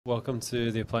Welcome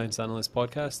to the Appliance Analyst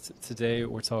podcast. Today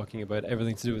we're talking about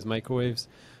everything to do with microwaves,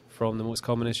 from the most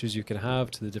common issues you can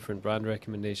have to the different brand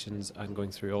recommendations, and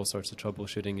going through all sorts of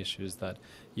troubleshooting issues that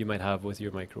you might have with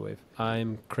your microwave.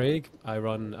 I'm Craig. I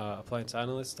run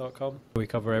applianceanalysts.com. We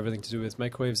cover everything to do with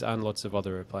microwaves and lots of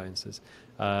other appliances.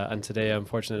 And today I'm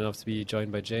fortunate enough to be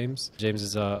joined by James. James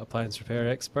is an appliance repair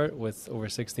expert with over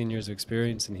 16 years of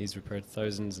experience, and he's repaired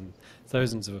thousands and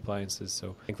thousands of appliances,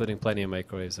 so including plenty of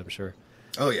microwaves, I'm sure.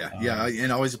 Oh, yeah. And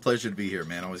always a pleasure to be here,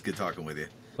 man. Always good talking with you.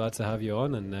 Glad to have you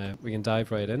on, and we can dive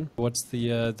right in. What's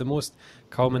the most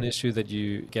common issue that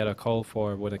you get a call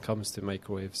for when it comes to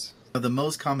microwaves? The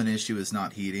most common issue is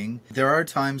not heating. There are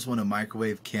times when a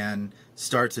microwave can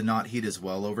start to not heat as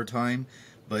well over time,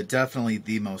 but definitely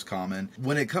the most common.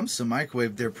 When it comes to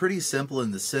microwave, they're pretty simple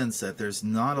in the sense that there's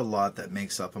not a lot that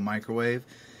makes up a microwave,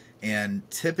 and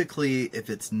typically if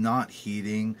it's not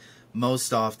heating,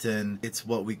 most often it's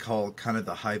what we call kind of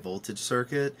the high voltage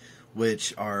circuit,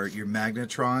 which are your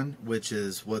magnetron, which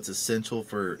is what's essential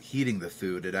for heating the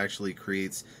food. It actually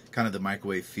creates kind of the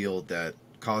microwave field that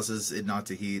causes it not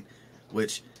to heat,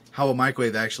 which how a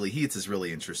microwave actually heats is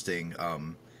really interesting.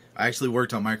 I actually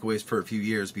worked on microwaves for a few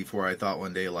years before I thought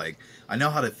one day, like, I know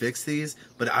how to fix these,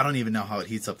 but I don't even know how it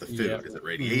heats up the food. Yep. Is it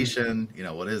radiation?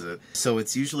 What is it? So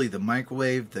it's usually the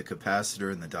microwave, the capacitor,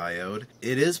 and the diode.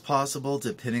 It is possible,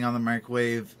 depending on the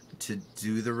microwave, to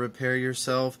do the repair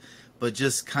yourself, but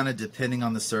just kind of depending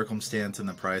on the circumstance and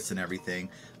the price and everything,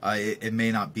 it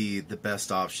may not be the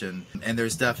best option. And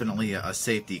there's definitely a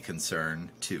safety concern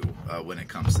too when it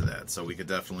comes to that. So we could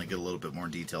definitely get a little bit more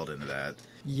detailed into that.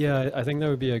 Yeah, I think that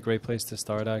would be a great place to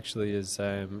start, actually, is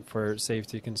for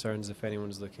safety concerns. If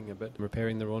anyone's looking at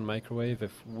repairing their own microwave,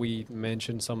 if we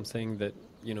mention something that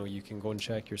you can go and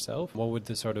check yourself, what would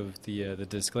the sort of the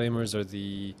disclaimers or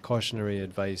the cautionary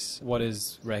advice, what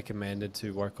is recommended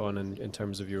to work on in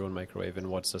terms of your own microwave, and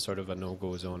what's a sort of a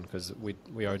no-go zone, because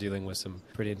we are dealing with some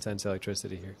pretty intense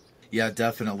electricity here. Yeah,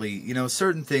 definitely.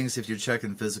 Certain things, if you're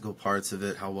checking physical parts of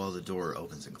it, how well the door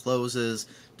opens and closes,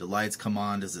 do lights come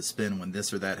on, does it spin when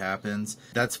this or that happens,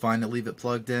 that's fine to leave it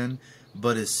plugged in.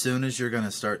 But as soon as you're going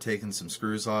to start taking some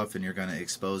screws off and you're going to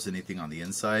expose anything on the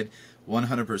inside,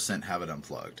 100% have it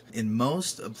unplugged. In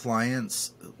most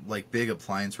appliance, like big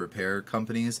appliance repair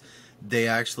companies, they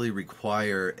actually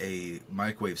require a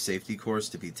microwave safety course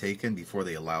to be taken before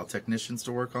they allow technicians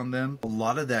to work on them. A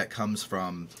lot of that comes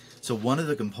from, so one of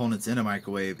the components in a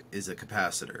microwave is a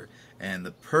capacitor. And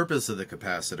the purpose of the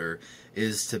capacitor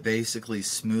is to basically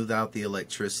smooth out the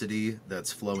electricity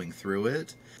that's flowing through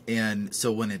it. And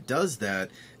so when it does that,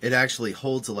 it actually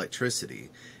holds electricity.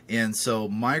 And so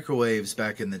microwaves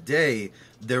back in the day,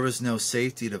 there was no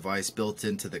safety device built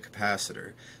into the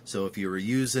capacitor. So if you were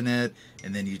using it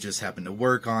and then you just happen to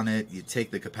work on it, you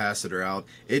take the capacitor out,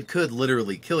 it could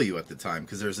literally kill you at the time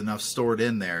because there's enough stored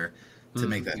in there to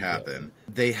make that happen.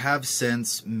 They have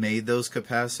since made those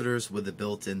capacitors with a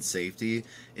built-in safety.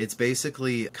 It's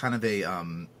basically kind of a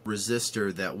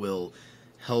resistor that will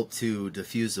help to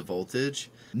diffuse the voltage.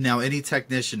 Now, any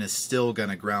technician is still going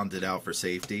to ground it out for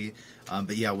safety.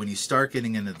 But yeah, when you start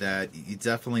getting into that, you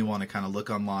definitely want to kind of look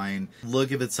online,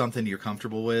 look if it's something you're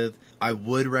comfortable with. I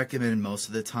would recommend most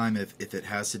of the time if it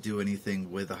has to do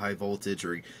anything with a high voltage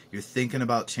or you're thinking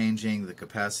about changing the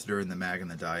capacitor and the mag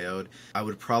and the diode, I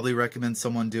would probably recommend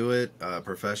someone do it, a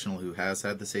professional who has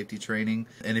had the safety training.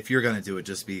 And if you're going to do it,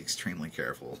 just be extremely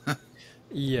careful.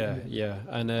 Yeah.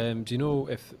 And do you know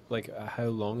if, how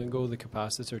long ago the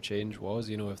capacitor change was?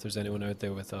 If there's anyone out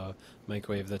there with a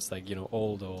microwave that's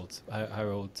old, how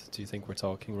old do you think we're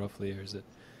talking roughly, or is it?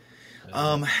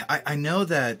 I know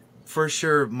that for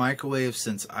sure microwaves,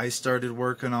 since I started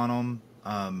working on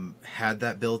them, had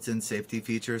that built-in safety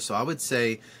feature. So I would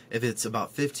say if it's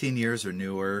about 15 years or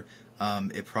newer,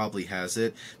 it probably has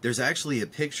it. There's actually a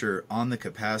picture on the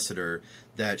capacitor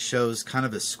that shows kind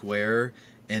of a square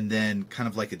and then kind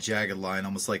of like a jagged line,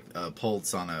 almost like a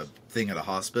pulse on a thing at a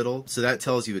hospital. So that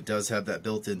tells you it does have that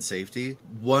built-in safety.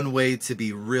 One way to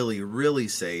be really, really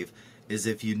safe is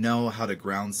if you know how to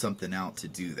ground something out to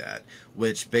do that,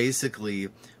 which basically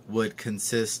would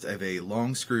consist of a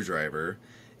long screwdriver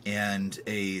and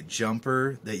a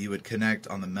jumper that you would connect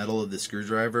on the metal of the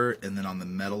screwdriver and then on the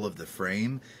metal of the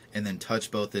frame, and then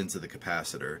touch both ends of the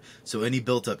capacitor. So any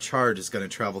built-up charge is going to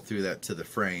travel through that to the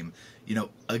frame.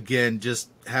 Again, just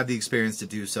have the experience to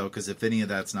do so, because if any of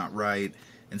that's not right,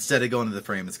 instead of going to the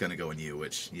frame, it's going to go in you,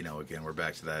 which, again, we're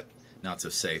back to that not so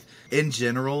safe. In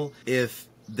general, if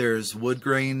there's wood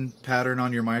grain pattern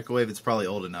on your microwave, it's probably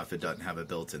old enough it doesn't have a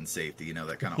built-in safety,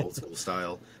 that kind of old school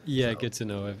style. Yeah, So, good to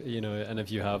know. And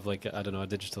if you have a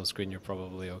digital screen, you're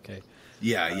probably okay.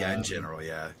 yeah, in general,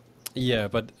 yeah. Yeah,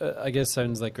 but I guess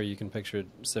sounds like, or you can picture it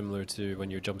similar to when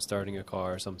you're jump starting a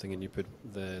car or something, and you put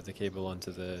the cable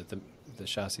onto the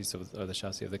chassis or the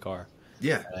chassis of the car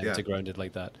Yeah, yeah. to ground it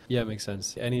like that. Yeah, it makes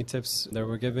sense. Any tips that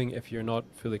we're giving? If you're not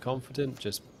fully confident,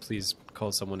 just please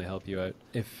call someone to help you out.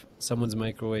 If someone's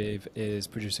microwave is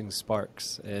producing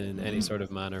sparks in any sort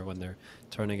of manner when they're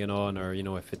turning it on, or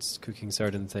if it's cooking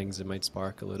certain things, it might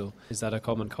spark a little. Is that a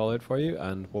common call out for you?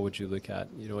 And what would you look at?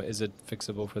 Is it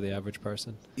fixable for the average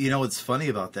person? What's funny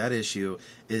about that issue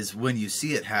is when you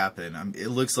see it happen, it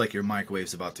looks like your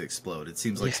microwave's about to explode. It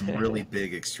seems like some really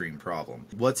big extreme problem.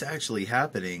 What's actually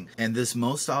happening, and this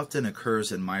most often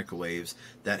occurs in microwaves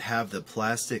that have the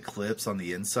plastic clips on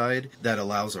the inside that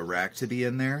allows a rack to be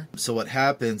in there. So what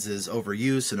happens is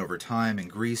overuse and over time and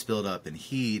grease buildup and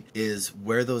heat is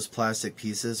where those plastic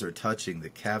pieces are touching the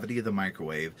cavity of the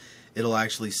microwave. It'll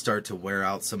actually start to wear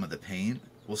out some of the paint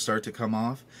will start to come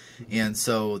off. And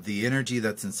so the energy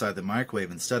that's inside the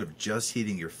microwave, instead of just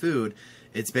heating your food,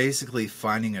 it's basically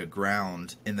finding a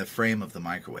ground in the frame of the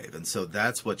microwave. And so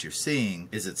that's what you're seeing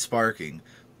is it sparking.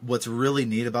 What's really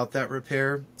neat about that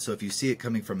repair, so if you see it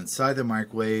coming from inside the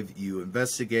microwave, you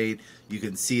investigate, you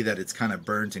can see that it's kind of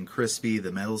burnt and crispy,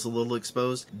 the metal's a little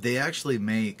exposed. They actually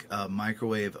make a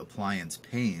microwave appliance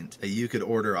paint that you could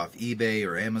order off eBay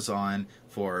or Amazon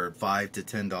for $5 to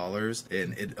 $10,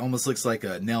 and it almost looks like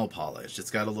a nail polish.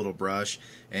 It's got a little brush,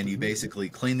 and you basically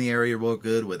clean the area real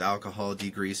good with alcohol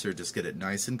degreaser, just get it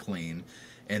nice and clean,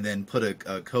 and then put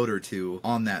a coat or two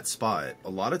on that spot. A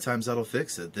lot of times that'll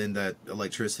fix it. Then that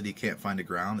electricity can't find a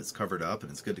ground, it's covered up,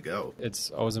 and it's good to go.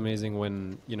 It's always amazing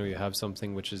when you have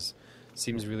something which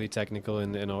seems really technical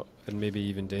and maybe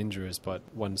even dangerous, but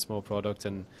one small product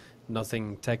and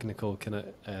nothing technical can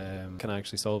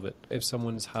actually solve it. If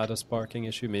someone's had a sparking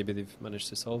issue, maybe they've managed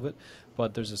to solve it,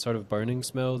 but there's a sort of burning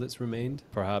smell that's remained.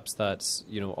 Perhaps that's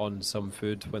on some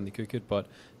food when they cook it, but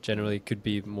generally it could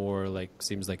be more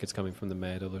seems like it's coming from the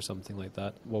metal or something like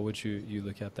that. What would you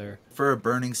look at there? For a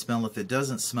burning smell, if it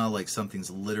doesn't smell like something's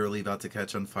literally about to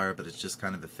catch on fire, but it's just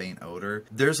kind of a faint odor,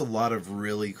 there's a lot of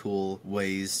really cool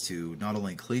ways to not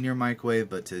only clean your microwave,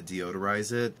 but to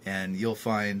deodorize it. And you'll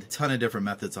find a ton of different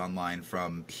methods online,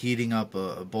 from heating up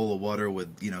a bowl of water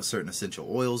with certain essential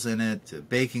oils in it, to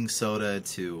baking soda,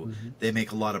 to they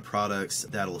make a lot of products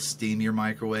that'll steam your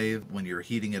microwave when you're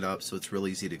heating it up, so it's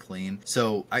really easy to clean.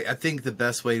 So I think the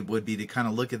best way would be to kind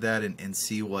of look at that and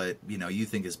see what you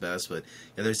think is best. But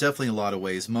yeah, there's definitely a lot of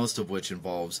ways, most of which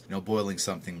involves boiling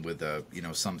something with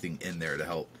something in there to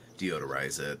help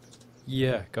deodorize it.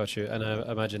 Yeah, got you. And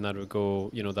I imagine that would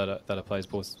go, that applies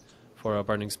both for a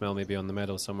burning smell maybe on the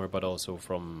metal somewhere, but also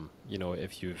from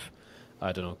if you've,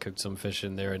 I don't know, cooked some fish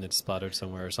in there and it's splattered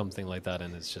somewhere or something like that,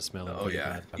 and it's just smelling pretty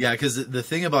bad. Yeah, because the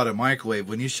thing about a microwave,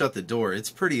 when you shut the door, it's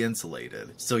pretty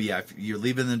insulated. So yeah, if you're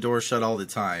leaving the door shut all the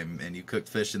time and you cooked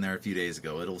fish in there a few days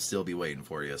ago, it'll still be waiting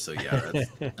for you. So yeah,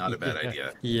 that's not a bad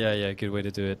idea. Yeah, good way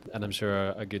to do it. And I'm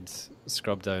sure a good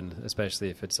scrub down, especially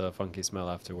if it's a funky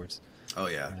smell afterwards. Oh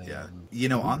yeah,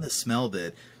 yeah. On the smell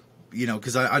bit,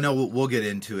 because I know we'll get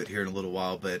into it here in a little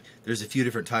while, but there's a few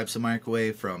different types of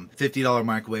microwave, from $50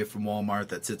 microwave from Walmart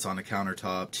that sits on a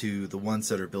countertop, to the ones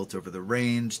that are built over the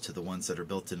range, to the ones that are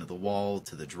built into the wall,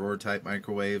 to the drawer type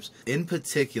microwaves. In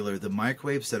particular, the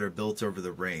microwaves that are built over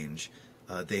the range,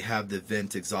 they have the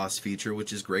vent exhaust feature,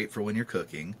 which is great for when you're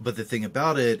cooking. But the thing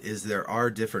about it is there are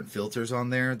different filters on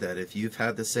there that if you've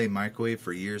had the same microwave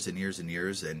for years and years and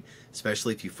years, and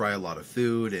especially if you fry a lot of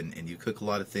food and you cook a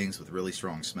lot of things with really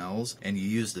strong smells, and you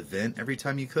use the vent every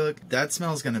time you cook, that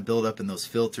smell is going to build up in those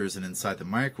filters and inside the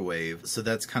microwave. So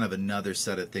that's kind of another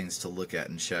set of things to look at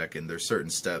and check. And there's certain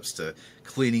steps to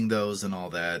cleaning those and all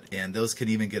that. And those can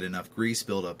even get enough grease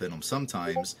build up in them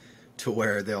sometimes to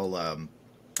where they'll...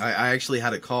 I actually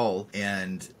had a call,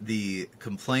 and the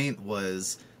complaint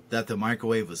was that the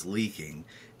microwave was leaking.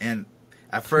 And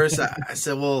at first I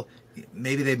said, well,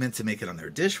 maybe they meant to make it on their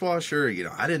dishwasher.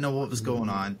 I didn't know what was going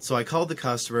on. So I called the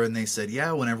customer, and they said,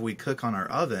 yeah, whenever we cook on our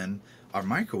oven, our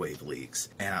microwave leaks.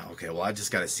 And I just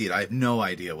got to see it. I have no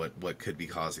idea what could be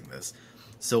causing this.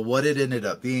 So what it ended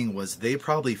up being was they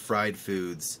probably fried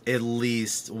foods at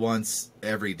least once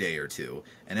every day or two.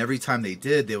 And every time they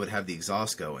did, they would have the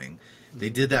exhaust going. They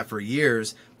did that for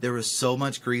years. There was so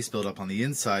much grease buildup on the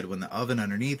inside. When the oven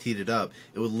underneath heated up,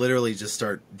 it would literally just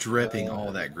start dripping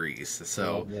all that grease.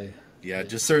 So, yeah,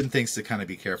 just certain things to kind of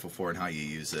be careful for and how you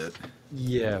use it.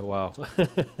 Yeah, wow.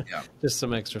 Yeah. Just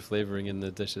some extra flavoring in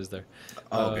the dishes there.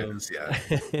 Oh, goodness, yeah.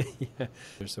 Yeah.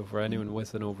 So for anyone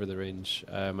with an over-the-range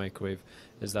microwave,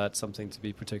 is that something to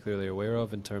be particularly aware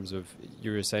of in terms of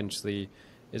you're essentially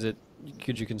Is it,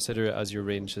 could you consider it as your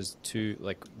range as two,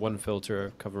 like one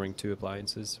filter covering two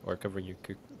appliances, or covering your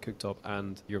cooktop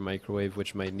and your microwave,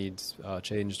 which might need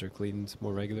changed or cleaned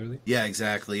more regularly? Yeah,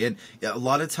 exactly. And yeah, a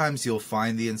lot of times you'll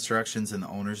find the instructions in the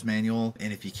owner's manual,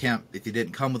 and if you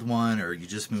didn't come with one, or you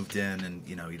just moved in and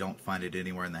you don't find it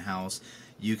anywhere in the house,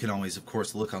 you can always, of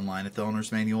course, look online at the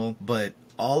owner's manual. But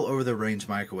all over the range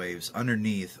microwaves,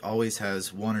 underneath always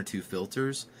has one or two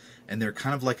filters, and they're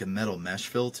kind of like a metal mesh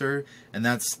filter, and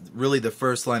that's really the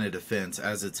first line of defense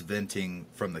as it's venting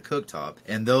from the cooktop.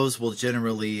 And those will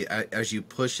generally, as you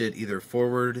push it either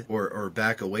forward or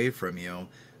back away from you,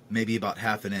 maybe about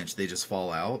half an inch, they just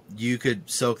fall out. You could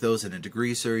soak those in a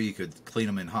degreaser. You could clean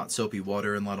them in hot soapy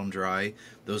water and let them dry.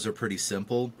 Those are pretty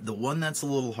simple. The one that's a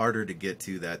little harder to get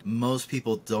to, that most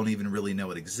people don't even really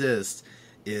know it exists,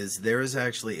 is there is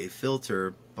actually a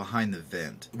filter behind the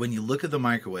vent. When you look at the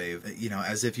microwave,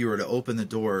 as if you were to open the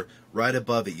door, right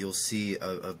above it you'll see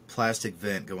a plastic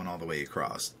vent going all the way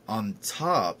across. On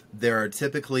top, there are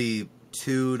typically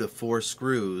 2 to 4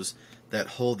 screws that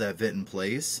hold that vent in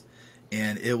place,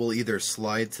 and it will either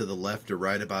slide to the left or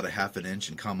right about a half an inch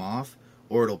and come off,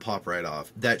 or it'll pop right off.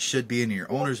 That should be in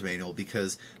your owner's manual,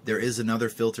 because there is another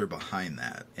filter behind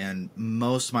that. And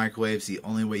most microwaves, the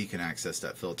only way you can access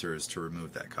that filter is to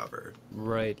remove that cover.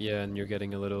 Right, yeah, and you're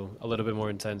getting a little bit more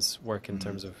intense work in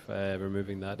terms of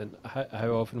removing that. And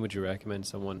how often would you recommend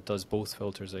someone does both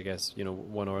filters, I guess,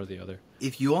 one or the other?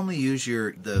 If you only use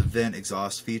the vent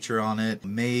exhaust feature on it,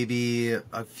 maybe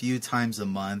a few times a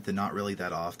month and not really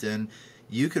that often,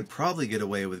 you could probably get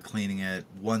away with cleaning it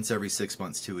once every 6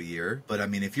 months to a year. But I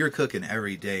mean, if you're cooking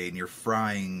every day and you're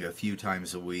frying a few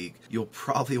times a week, you'll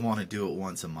probably want to do it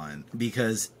once a month,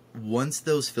 because once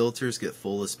those filters get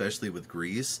full, especially with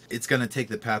grease, it's going to take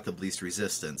the path of least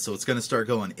resistance. So it's going to start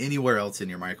going anywhere else in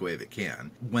your microwave it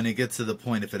can. When it gets to the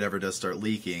point, if it ever does start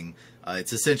leaking,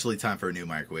 it's essentially time for a new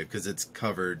microwave, because it's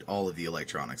covered all of the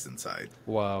electronics inside.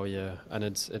 Wow, yeah. And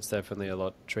it's definitely a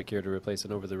lot trickier to replace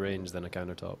an over the range than a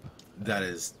countertop. That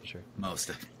is for sure. Most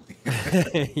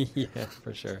definitely. Yeah,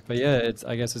 for sure. But yeah,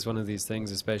 I guess it's one of these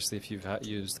things, especially if you've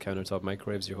used countertop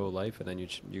microwaves your whole life, and then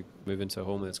you move into a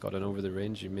home that's got an over the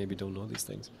range, you maybe don't know these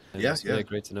things. And Yeah, it's yeah.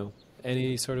 great to know.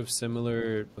 Any sort of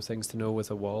similar things to know with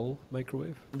a wall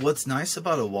microwave? What's nice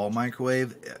about a wall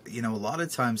microwave, a lot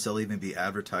of times they'll even be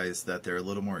advertised that they're a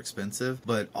little more expensive,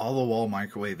 but all a wall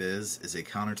microwave is a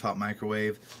countertop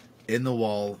microwave in the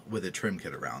wall with a trim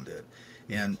kit around it.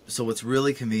 And so what's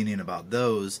really convenient about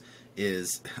those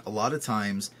is a lot of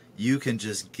times you can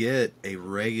just get a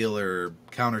regular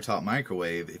countertop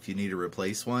microwave if you need to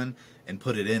replace one and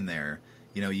put it in there,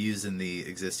 using the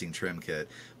existing trim kit.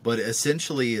 But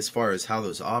essentially, as far as how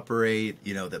those operate,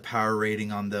 the power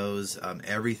rating on those,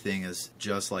 everything is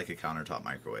just like a countertop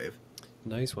microwave.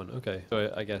 Nice one. Okay.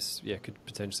 So I guess, yeah, could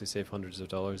potentially save hundreds of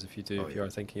dollars if you do, if you are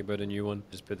thinking about a new one.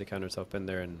 Just put the countertop in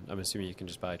there, and I'm assuming you can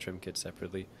just buy a trim kit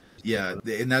separately. Yeah,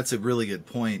 and that's a really good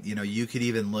point. You could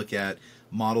even look at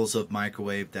models of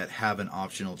microwave that have an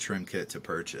optional trim kit to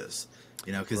purchase.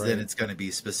 Because then it's going to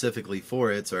be specifically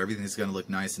for it, so everything's going to look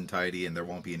nice and tidy, and there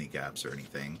won't be any gaps or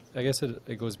anything. I guess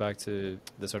it goes back to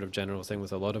the sort of general thing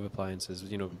with a lot of appliances,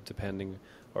 depending,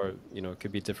 or, it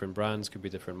could be different brands, could be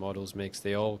different models, makes,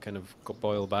 they all kind of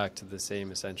boil back to the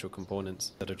same essential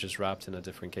components that are just wrapped in a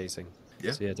different casing.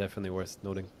 Yeah. So yeah, definitely worth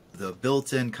noting. The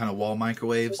built-in kind of wall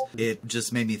microwaves, it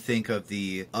just made me think of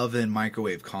the oven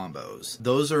microwave combos.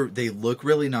 They look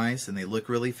really nice and they look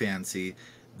really fancy.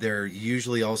 They're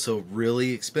usually also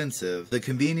really expensive. The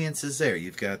convenience is there.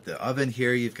 You've got the oven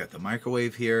here, you've got the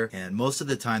microwave here, and most of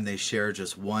the time they share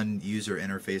just one user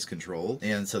interface control,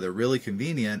 and so they're really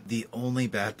convenient. The only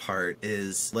bad part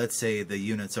is, let's say the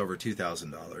unit's over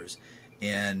 $2,000,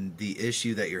 and the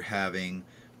issue that you're having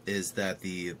is that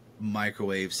the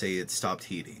microwave, say it stopped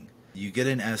heating. You get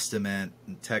an estimate,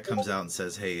 and tech comes out and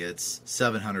says, hey, it's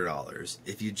 $700.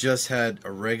 If you just had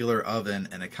a regular oven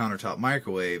and a countertop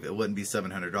microwave, it wouldn't be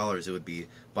 $700. It would be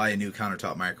buy a new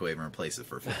countertop microwave and replace it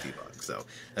for $50. So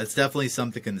that's definitely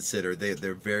something to consider.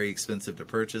 They're very expensive to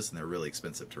purchase, and they're really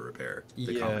expensive to repair.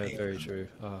 Yeah, very true.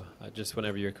 Just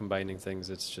whenever you're combining things,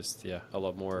 it's just, a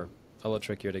lot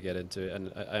trickier to get into.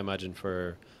 And I imagine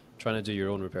for trying to do your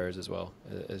own repairs as well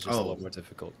is just a lot more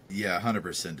difficult. Yeah,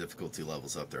 100% difficulty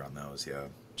levels up there on those, yeah.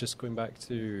 Just going back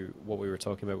to what we were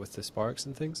talking about with the sparks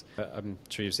and things, I'm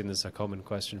sure you've seen this as a common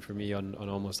question for me on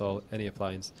almost any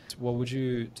appliance. What would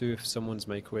you do if someone's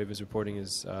microwave is reporting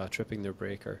as tripping their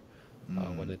breaker?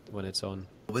 when it's on.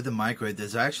 With the microwave,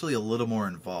 there's actually a little more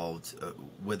involved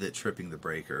with it tripping the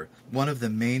breaker. One of the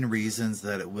main reasons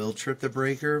that it will trip the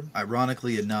breaker,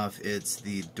 ironically enough, it's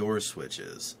the door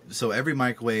switches. So every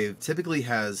microwave typically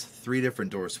has 3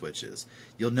 different door switches.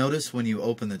 You'll notice when you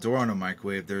open the door on a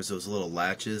microwave, there's those little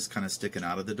latches kind of sticking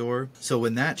out of the door. So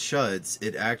when that shuts,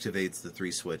 it activates the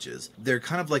 3 switches. They're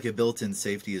kind of like a built-in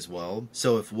safety as well.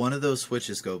 So if one of those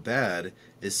switches go bad,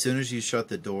 as soon as you shut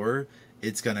the door,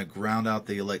 it's going to ground out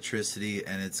the electricity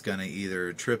and it's going to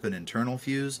either trip an internal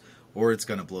fuse or it's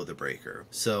going to blow the breaker.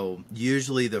 So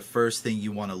usually the first thing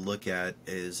you want to look at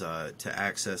is to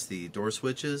access the door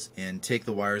switches and take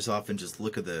the wires off and just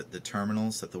look at the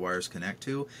terminals that the wires connect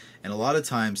to. And a lot of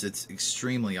times it's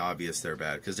extremely obvious they're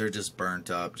bad because they're just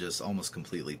burnt up, just almost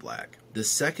completely black. The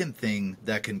second thing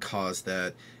that can cause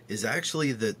that is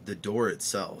actually the door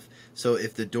itself. So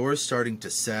if the door is starting to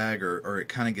sag or it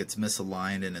kind of gets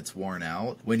misaligned and it's worn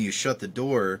out, when you shut the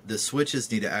door, the switches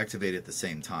need to activate at the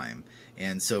same time.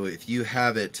 And so if you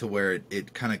have it to where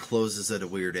it kind of closes at a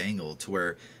weird angle to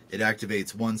where it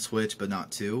activates one switch but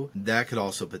not 2, that could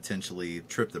also potentially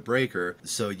trip the breaker.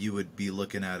 So you would be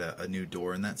looking at a new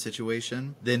door in that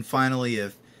situation. Then finally,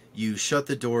 if you shut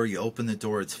the door, you open the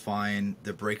door, it's fine,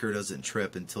 the breaker doesn't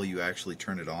trip until you actually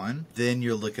turn it on, then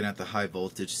you're looking at the high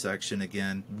voltage section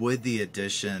again with the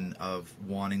addition of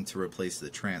wanting to replace the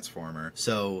transformer.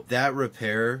 So that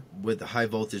repair with the high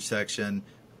voltage section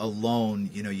alone,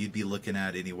 you'd be looking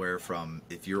at anywhere from,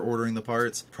 if you're ordering the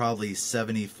parts, probably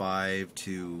 $75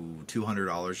 to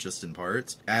 $200 just in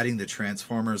parts. Adding the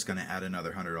transformer is going to add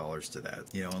another $100 to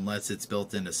that. Unless it's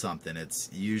built into something, it's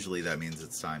usually that means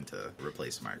it's time to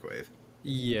replace the microwave.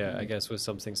 Yeah, I guess with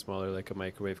something smaller like a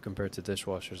microwave compared to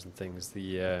dishwashers and things,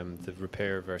 the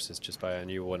repair versus just buy a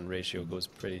new one ratio goes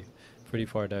pretty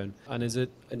far down. And is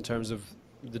it in terms of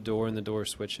the door and the door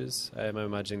switches? I'm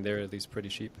imagining they're at least pretty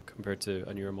cheap compared to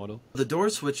a newer model. The door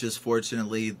switches,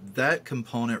 fortunately, that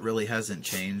component really hasn't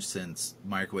changed since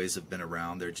microwaves have been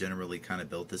around. They're generally kind of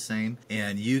built the same.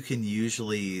 And you can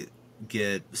usually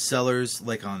get sellers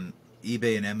like on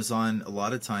eBay and Amazon. A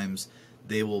lot of times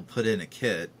they will put in a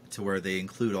kit to where they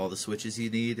include all the switches you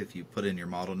need if you put in your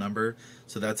model number.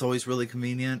 So that's always really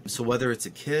convenient. So whether it's a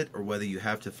kit or whether you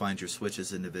have to find your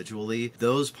switches individually,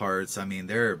 those parts,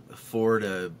 they're $4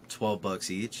 to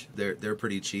 $12 each. They're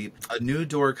pretty cheap. A new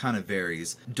door kind of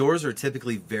varies. Doors are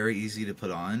typically very easy to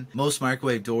put on. Most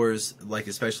microwave doors, like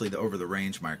especially the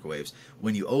over-the-range microwaves,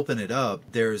 when you open it up,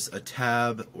 there's a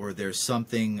tab or there's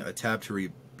a tab to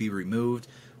be removed,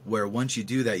 where once you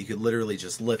do that, you could literally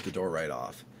just lift the door right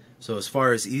off. So as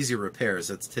far as easy repairs,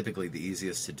 that's typically the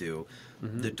easiest to do.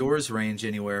 Mm-hmm. The doors range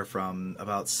anywhere from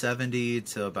about $70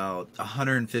 to about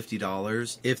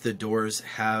 $150 if the doors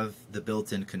have the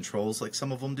built-in controls like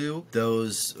some of them do.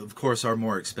 Those, of course, are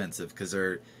more expensive because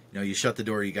they're, you shut the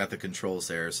door, you got the controls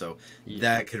there. So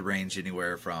that could range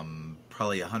anywhere from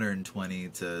probably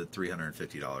 $120 to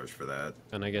 $350 for that.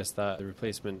 And I guess that the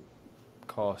replacement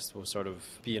cost will sort of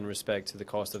be in respect to the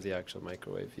cost of the actual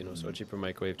microwave, so a cheaper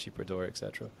microwave, cheaper door,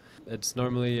 etc. It's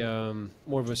normally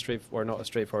more of not a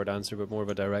straightforward answer, but more of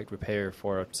a direct repair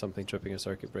for something tripping a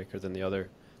circuit breaker than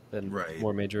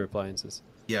more major appliances.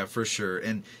 Yeah, for sure.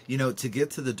 And, to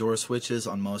get to the door switches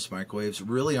on most microwaves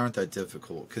really aren't that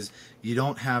difficult because you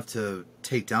don't have to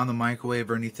take down the microwave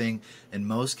or anything. In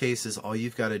most cases, all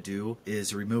you've got to do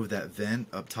is remove that vent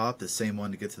up top, the same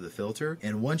one to get to the filter.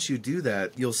 And once you do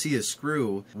that, you'll see a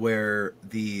screw where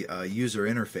the user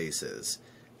interface is.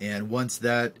 And once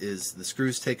the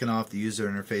screw's taken off, the user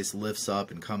interface lifts up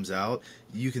and comes out,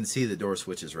 you can see the door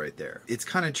switches right there. It's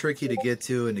kind of tricky to get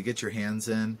to and to get your hands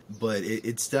in, but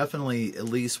it's definitely at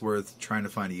least worth trying to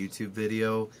find a YouTube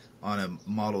video on a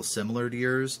model similar to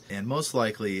yours. And most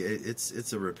likely,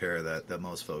 it's a repair that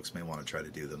most folks may want to try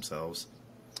to do themselves.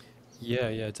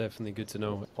 Yeah, definitely good to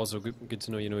know. Also good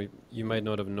to know, you might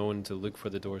not have known to look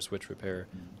for the door switch repair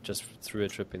just through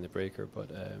it tripping the breaker. But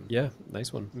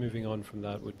nice one. Moving on from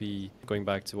that would be going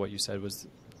back to what you said was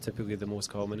typically the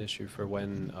most common issue for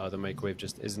when the microwave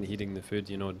just isn't heating the food.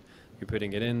 You're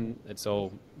putting it in, it's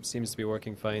all seems to be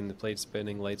working fine, the plate's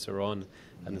spinning, lights are on,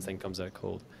 and the thing comes out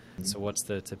cold. So what's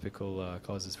the typical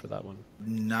causes for that one?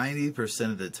 90%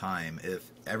 of the time,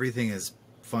 if everything is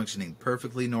functioning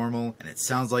perfectly normal and it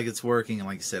sounds like it's working, and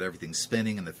like you said, everything's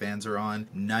spinning and the fans are on,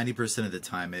 90% of the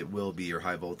time it will be your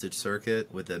high voltage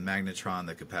circuit with the magnetron,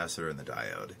 the capacitor, and the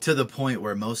diode. To the point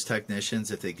where most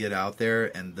technicians, if they get out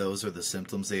there and those are the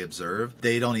symptoms they observe,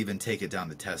 they don't even take it down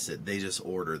to test it. They just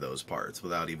order those parts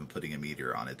without even putting a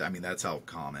meter on it. I mean, that's how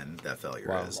common that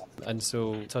failure is. And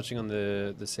so, touching on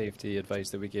the safety advice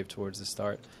that we gave towards the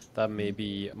start, that may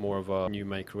be more of a new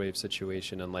microwave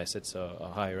situation unless it's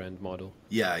a higher end model.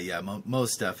 Yeah,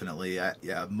 most definitely.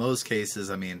 Most cases,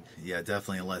 I mean,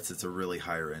 definitely unless it's a really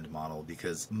higher end model,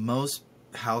 because most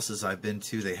houses I've been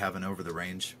to, they have an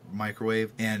over-the-range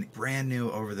microwave, and brand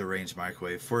new over-the-range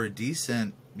microwave for a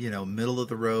decent, middle of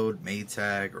the road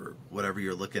Maytag or whatever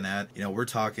you're looking at, we're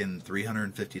talking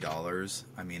 $350.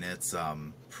 I mean, it's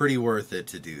pretty worth it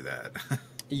to do that.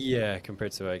 Yeah,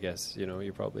 compared to, I guess,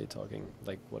 you're probably talking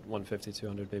like, what, 150,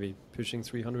 200, maybe pushing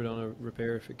 300 on a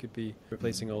repair if it could be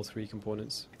replacing all three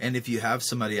components. And if you have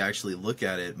somebody actually look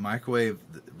at it, microwave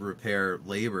repair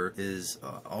labor is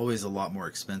always a lot more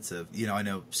expensive. I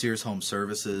know Sears Home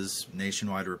Services,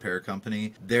 nationwide repair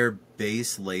company, their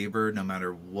base labor, no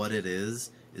matter what it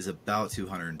is about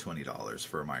 $220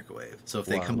 for a microwave. So if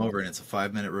they come over and it's a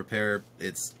 5-minute repair,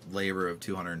 it's labor of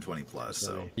 $220 plus.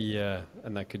 So yeah,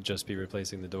 and that could just be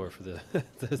replacing the door for the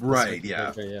right. Yeah.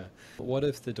 Repair, yeah. What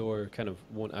if the door kind of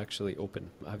won't actually open?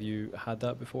 Have you had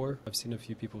that before? I've seen a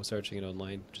few people searching it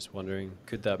online, just wondering,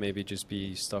 could that maybe just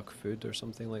be stuck food or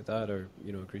something like that, or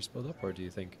grease buildup, or do you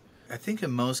think? I think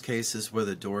in most cases where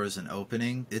the door isn't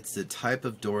opening, it's the type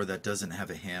of door that doesn't have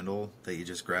a handle that you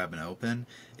just grab and open.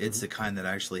 It's the kind that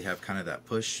actually have kind of that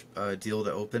push deal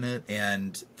to open it.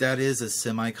 And that is a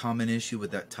semi-common issue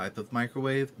with that type of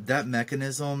microwave. That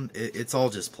mechanism, it's all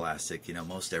just plastic.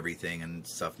 Most everything and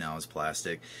stuff now is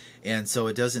plastic. And so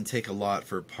it doesn't take a lot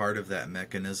for part of that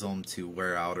mechanism to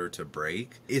wear out or to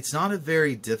break. It's not a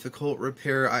very difficult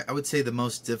repair. I would say the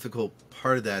most difficult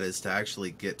part of that is to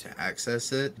actually get to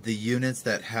access it. The units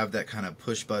that have that kind of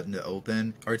push button to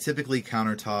open are typically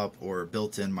countertop or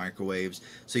built-in microwaves,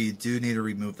 so you do need to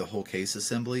remove the whole case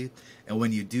assembly. And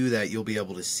when you do that, you'll be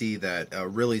able to see that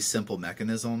really simple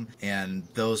mechanism. And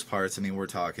those parts, I mean, we're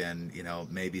talking,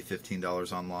 maybe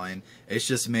 $15 online. It's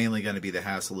just mainly going to be the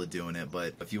hassle of doing it.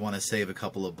 But if you want to save a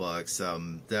couple of bucks,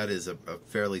 that is a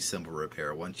fairly simple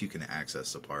repair once you can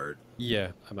access the part.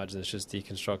 Yeah, I imagine it's just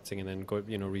deconstructing and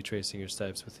then retracing your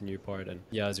steps with the new part. And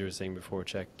yeah, as you were saying before,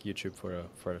 check YouTube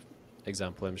for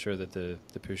example. I'm sure that the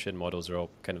push-in models are all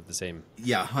kind of the same.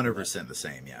 Yeah, 100% the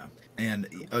same, yeah.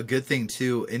 And a good thing,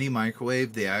 too, any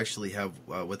microwave, they actually have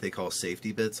what they call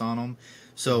safety bits on them.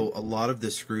 So a lot of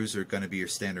the screws are going to be your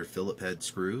standard Phillip head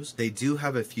screws. They do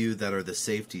have a few that are the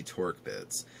safety torque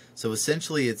bits. So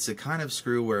essentially, it's a kind of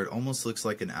screw where it almost looks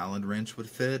like an Allen wrench would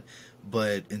fit,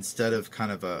 but instead of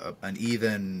kind of an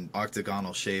even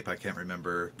octagonal shape, I can't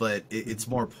remember, but it's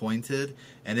more pointed,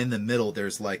 and in the middle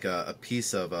there's like a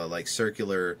piece of like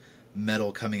circular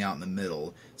metal coming out in the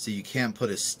middle, so you can't put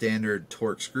a standard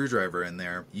torque screwdriver in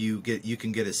there. You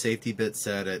can get a safety bit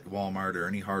set at Walmart or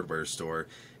any hardware store,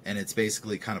 and it's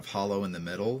basically kind of hollow in the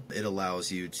middle. It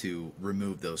allows you to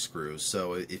remove those screws.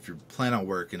 So if you plan on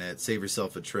working it, save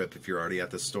yourself a trip if you're already at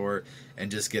the store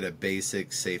and just get a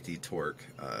basic safety torque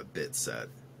bit set.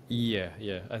 Yeah.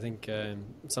 I think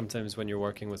sometimes when you're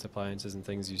working with appliances and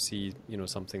things, you see,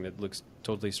 something that looks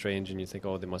totally strange and you think,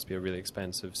 oh, they must be a really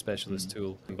expensive specialist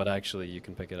tool. But actually, you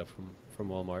can pick it up from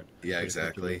Walmart. Yeah,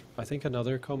 exactly. I think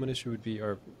another common issue would be,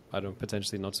 or I don't know,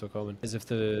 potentially not so common, is if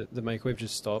the microwave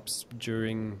just stops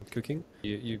during cooking.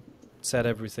 You set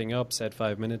everything up, set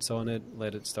 5 minutes on it,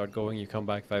 let it start going. You come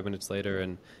back 5 minutes later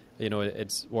and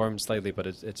it's warmed slightly, but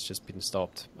it's just been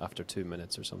stopped after 2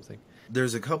 minutes or something.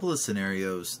 There's a couple of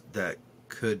scenarios that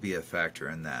could be a factor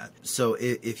in that. So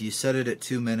if you set it at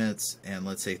 2 minutes and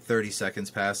let's say 30 seconds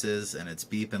passes and it's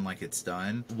beeping like it's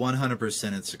done,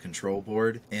 100% it's a control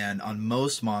board. And on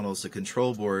most models, the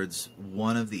control board's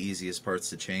one of the easiest parts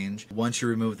to change. Once you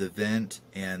remove the vent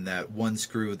and that one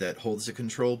screw that holds the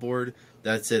control board,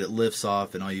 that's it. It lifts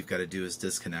off, and all you've got to do is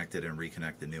disconnect it and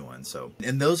reconnect the new one. So,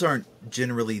 and those aren't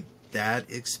generally that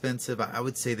expensive. I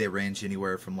would say they range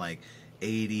anywhere from like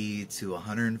 $80 to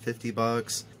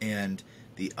 $150. And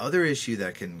the other issue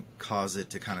that can cause it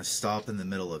to kind of stop in the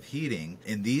middle of heating,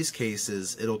 in these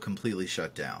cases, it'll completely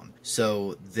shut down.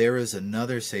 So there is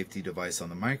another safety device on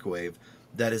the microwave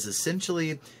that is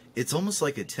essentially, it's almost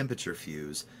like a temperature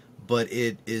fuse, but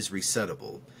it is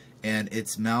resettable. And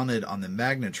it's mounted on the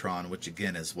magnetron, which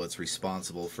again is what's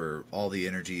responsible for all the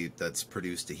energy that's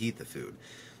produced to heat the food.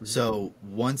 Mm-hmm. So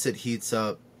once it heats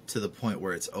up to the point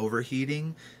where it's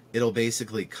overheating, it'll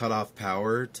basically cut off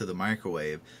power to the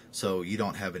microwave, so you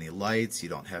don't have any lights, you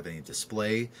don't have any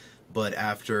display, but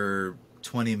after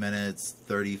 20 minutes,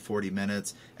 30, 40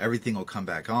 minutes, everything will come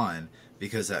back on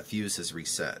because that fuse is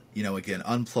reset. Again,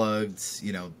 unplugged,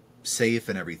 safe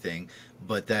and everything,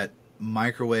 but that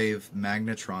microwave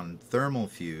magnetron thermal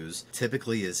fuse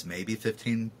typically is maybe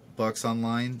 $15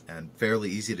 online and fairly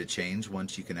easy to change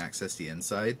once you can access the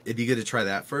inside. It'd be good to try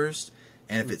that first.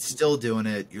 And if it's still doing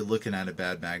it, you're looking at a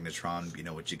bad magnetron,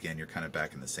 which again, you're kind of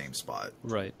back in the same spot.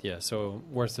 Right, yeah. So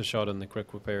worth a shot on the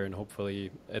quick repair, and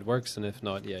hopefully it works. And if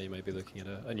not, yeah, you might be looking at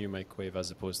a new microwave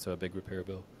as opposed to a big repair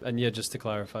bill. And yeah, just to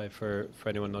clarify for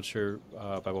anyone not sure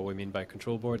about what we mean by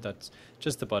control board, that's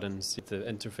just the buttons, the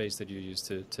interface that you use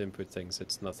to input things.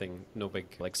 It's nothing, no big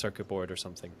like circuit board or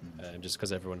something, just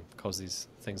because everyone calls these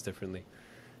things differently.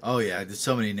 Oh yeah, there's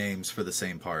so many names for the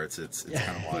same parts. It's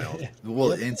kind of wild.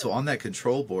 Well, and so on that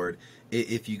control board,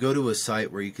 if you go to a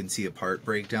site where you can see a part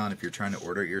breakdown, if you're trying to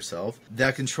order it yourself,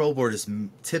 that control board is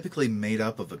typically made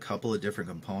up of a couple of different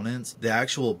components. The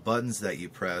actual buttons that you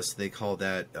press, they call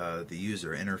that the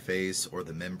user interface or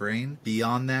the membrane.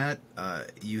 Beyond that,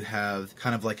 you have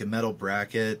kind of like a metal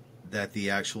bracket that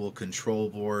the actual control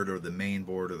board or the main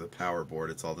board or the power board,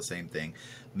 it's all the same thing,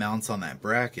 mounts on that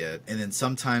bracket. And then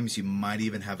sometimes you might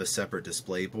even have a separate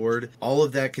display board. All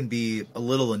of that can be a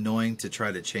little annoying to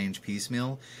try to change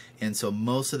piecemeal. And so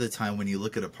most of the time when you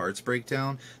look at a parts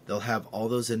breakdown, they'll have all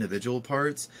those individual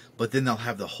parts, but then they'll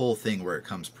have the whole thing where it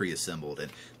comes pre-assembled.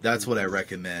 And that's what I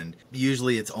recommend.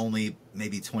 Usually it's only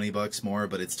maybe $20 more,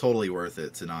 but it's totally worth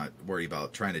it to not worry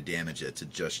about trying to damage it, to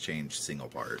just change single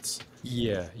parts.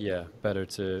 Yeah. Better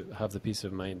to have the peace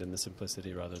of mind and the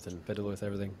simplicity rather than fiddle with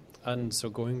everything. And so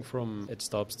going from it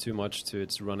stops too much to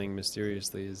it's running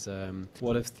mysteriously is,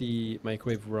 what if the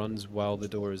microwave runs while the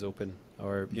door is open?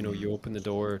 Or, you open the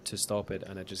door to stop it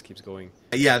and it just keeps going.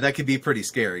 Yeah, that could be pretty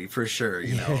scary for sure.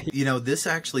 This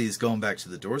actually is going back to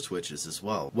the door switches as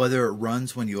well. Whether it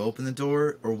runs when you open the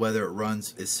door or whether it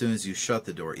runs as soon as you shut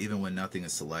the door, even when nothing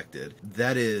is selected,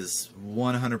 that is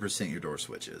 100% your door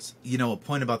switches. A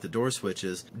point about the door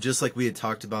switches, just like we had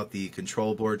talked about the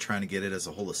control board trying to get it as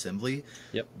a whole assembly.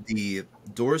 Yep. The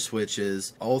door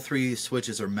switches, all three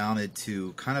switches are mounted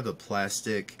to kind of a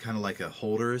plastic, kind of like a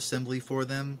holder assembly for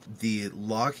them. The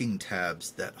locking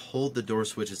tabs that hold the door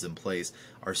switches in place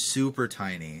are super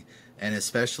tiny, and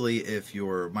especially if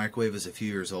your microwave is a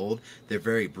few years old, they're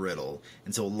very brittle,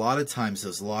 and so a lot of times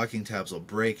those locking tabs will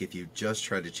break if you just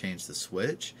try to change the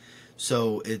switch.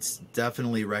 So it's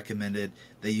definitely recommended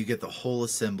that you get the whole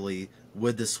assembly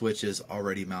with the switches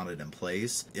already mounted in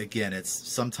place. Again, it's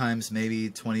sometimes maybe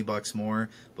 $20 more,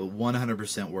 but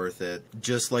 100% worth it.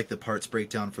 Just like the parts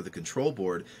breakdown for the control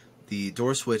board, the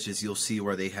door switches, you'll see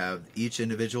where they have each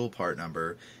individual part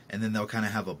number, and then they'll kind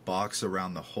of have a box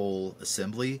around the whole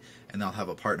assembly, and they'll have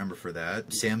a part number for that.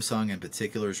 Samsung in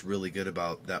particular is really good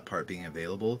about that part being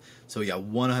available. So yeah,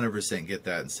 100% get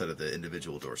that instead of the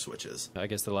individual door switches. I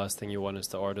guess the last thing you want is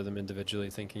to order them individually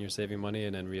thinking you're saving money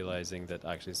and then realizing that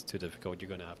actually it's too difficult. You're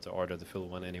going to have to order the full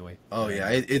one anyway. Oh yeah,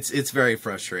 it's very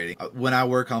frustrating. When I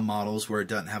work on models where it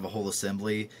doesn't have a whole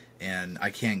assembly and I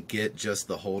can't get just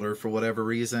the holder for whatever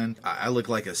reason, I look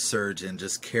like a surgeon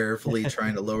just carefully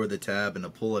trying to lower the tab and to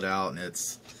pull it out, and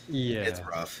it's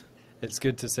rough. It's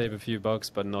good to save a few bucks,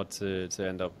 but not to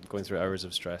end up going through hours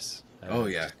of stress. Oh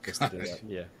yeah, just to do that.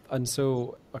 Yeah. And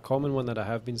so a common one that I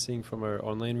have been seeing from our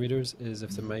online readers is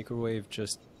if the microwave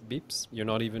just beeps, you're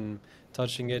not even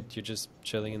touching it, you're just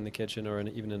chilling in the kitchen or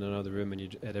even in another room,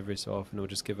 and every so often it'll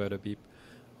just give out a beep.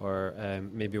 Or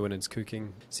maybe when it's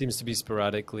cooking, seems to be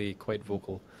sporadically quite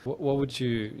vocal. What would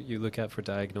you look at for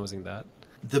diagnosing that?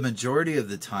 The majority of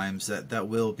the times that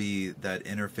will be that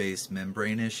interface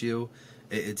membrane issue.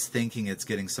 It's thinking it's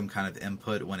getting some kind of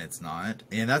input when it's not.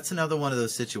 And that's another one of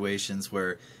those situations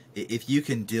where if you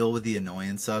can deal with the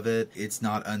annoyance of it, it's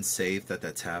not unsafe that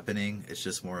that's happening. It's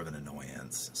just more of an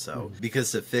annoyance. So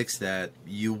because to fix that,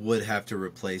 you would have to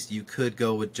replace. You could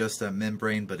go with just that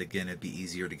membrane, but again, it'd be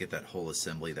easier to get that whole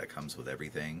assembly that comes with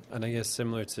everything. And I guess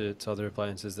similar to other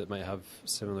appliances that might have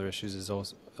similar issues is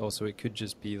also it could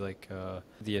just be like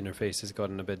the interface has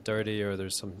gotten a bit dirty, or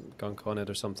there's some gunk on it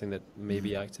or something that may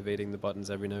be activating the buttons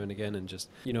every now and again, and just,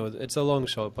 it's a long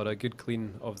shot, but a good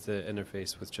clean of the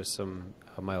interface with just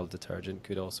a mild detergent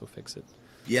could also fix it.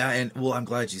 Yeah, and well, I'm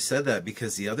glad you said that,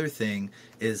 because the other thing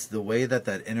is the way that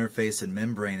interface and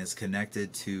membrane is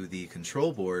connected to the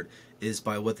control board is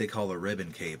by what they call a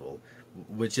ribbon cable,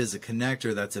 which is a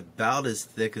connector that's about as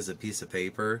thick as a piece of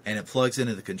paper, and it plugs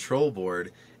into the control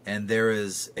board, and there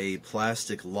is a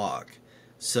plastic lock.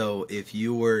 So if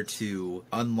you were to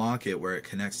unlock it where it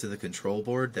connects to the control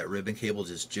board, that ribbon cable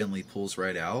just gently pulls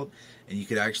right out, and you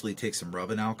could actually take some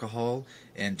rubbing alcohol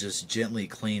and just gently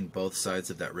clean both sides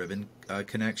of that ribbon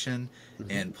connection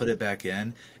and put it back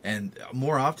in. And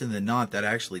more often than not, that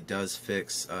actually does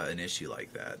fix an issue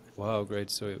like that. Wow, great.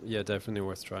 So yeah, definitely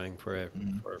worth trying for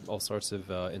all sorts of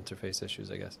interface issues,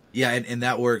 I guess. Yeah, and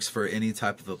that works for any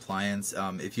type of appliance.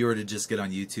 If you were to just get on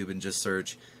YouTube and just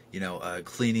search,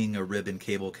 cleaning a ribbon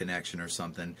cable connection or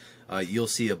something, you'll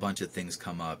see a bunch of things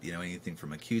come up. Anything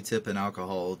from a Q-tip and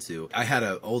alcohol to... I had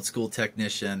an old school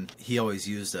technician. He always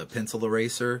used a pencil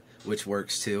eraser, which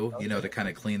works too, to kind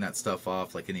of clean that stuff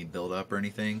off, like any buildup or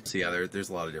anything. So yeah, there's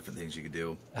a lot of different things you could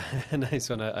do. Nice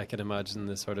one. I can imagine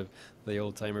the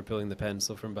old timer pulling the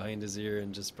pencil from behind his ear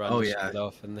and just brandishing it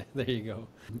off, and there you go.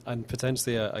 And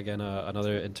potentially, again,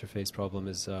 another interface problem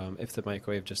is if the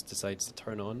microwave just decides to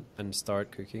turn on and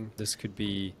start cooking. This could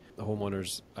be the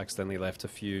homeowners accidentally left a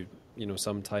few,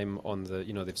 some time on the,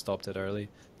 they've stopped it early.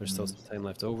 There's still some time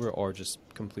left over, or just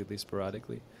completely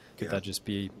sporadically. Could that just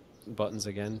be buttons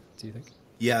again, do you think?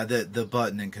 Yeah, the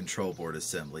button and control board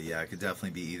assembly. Yeah, it could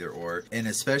definitely be either or. And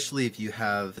especially if you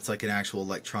have, it's like an actual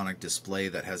electronic display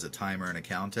that has a timer and a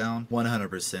countdown,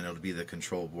 100% it'll be the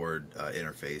control board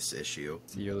interface issue.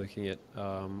 So you're looking at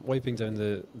wiping down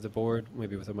the board,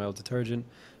 maybe with a mild detergent,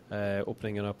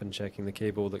 opening it up and checking the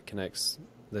cable that connects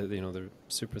the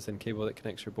super thin cable that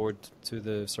connects your board to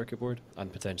the circuit board,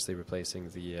 and potentially replacing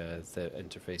the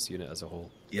interface unit as a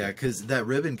whole. Yeah, because that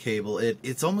ribbon cable,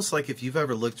 it's almost like if you've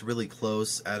ever looked really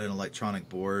close at an electronic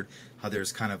board, how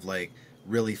there's kind of like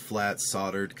really flat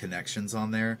soldered connections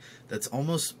on there. That's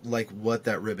almost like what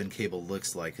that ribbon cable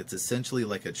looks like. It's essentially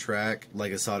like a track,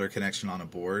 like a solder connection on a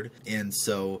board. And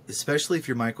so, especially if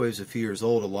your microwave's a few years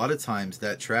old, a lot of times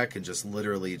that track can just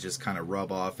literally just kind of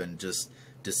rub off and just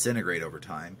disintegrate over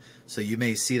time. So you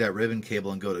may see that ribbon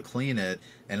cable and go to clean it,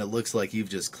 and it looks like you've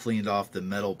just cleaned off the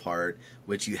metal part,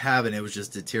 which you haven't. It was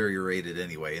just deteriorated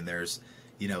anyway, and there's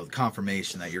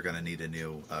confirmation that you're going to need a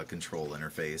new control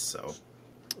interface. So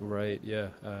right, yeah,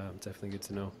 definitely good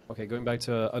to know. Okay, going back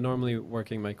to a normally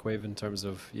working microwave in terms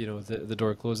of the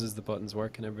door closes, the buttons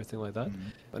work and everything like that,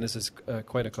 and this is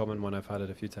quite a common one. I've had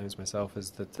it a few times myself, is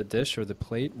that the dish or the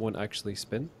plate won't actually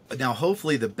spin. Now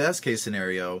hopefully the best case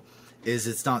scenario is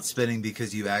it's not spinning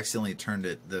because you accidentally turned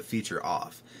the feature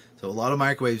off. So a lot of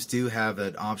microwaves do have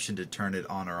an option to turn it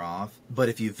on or off. But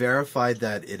if you verified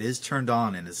that it is turned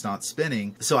on and it's not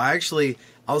spinning, so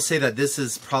I'll say that this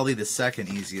is probably the second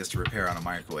easiest to repair on a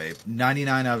microwave.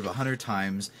 99 out of 100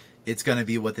 times, it's going to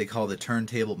be what they call the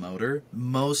turntable motor.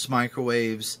 Most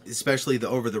microwaves, especially the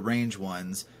over-the-range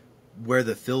ones, where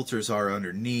the filters are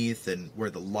underneath and where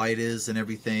the light is and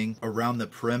everything, around the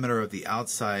perimeter of the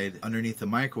outside underneath the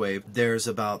microwave, there's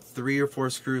about 3 or 4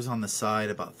 screws on the side,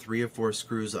 about 3 or 4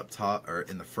 screws up top or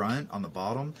in the front on the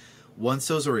bottom. Once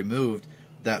those are removed,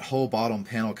 that whole bottom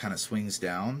panel kind of swings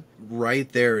down. Right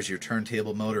there is your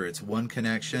turntable motor. It's one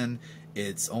connection.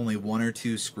 It's only 1 or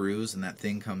 2 screws and that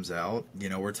thing comes out.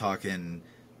 We're talking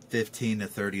 $15 to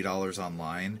 $30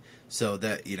 online. So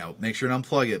that, make sure to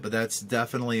unplug it, but that's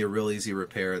definitely a real easy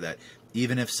repair that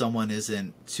even if someone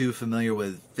isn't too familiar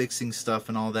with fixing stuff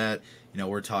and all that,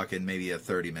 we're talking maybe a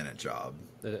 30-minute job.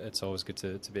 It's always good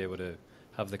to be able to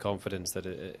have the confidence that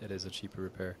it is a cheaper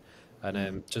repair.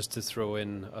 And just to throw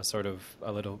in a sort of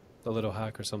a little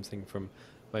hack or something from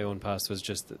my own past was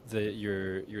just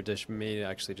your dish may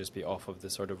actually just be off of the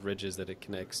sort of ridges that it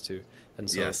connects to, and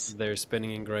so they're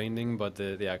spinning and grinding, but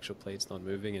the actual plate's not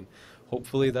moving. And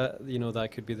hopefully that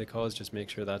that could be the cause. Just make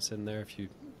sure that's in there if you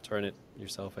turn it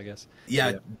yourself, I guess.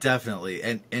 Yeah, definitely.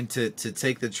 And to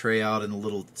take the tray out and the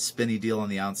little spinny deal on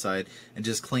the outside and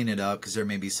just clean it up, because there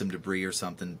may be some debris or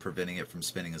something preventing it from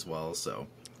spinning as well. So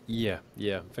yeah,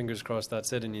 fingers crossed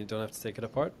that's it and you don't have to take it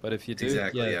apart. But if you do,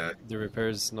 the repair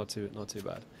is not too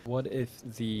bad. What if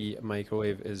the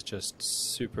microwave is just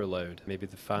super loud? Maybe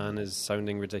the fan is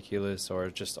sounding ridiculous, or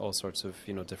just all sorts of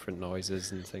different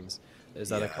noises and things. Is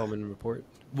that a common report?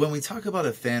 When we talk about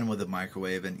a fan with a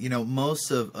microwave, and most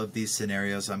of these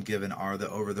scenarios I'm given are the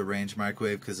over-the-range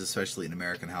microwave, because especially in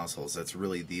American households, that's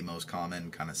really the most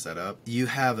common kind of setup. You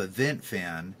have a vent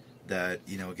fan that,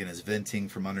 again, is venting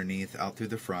from underneath out through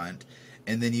the front.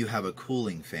 and then you have a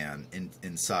cooling fan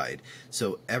inside.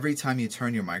 So every time you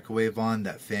turn your microwave on,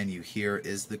 that fan you hear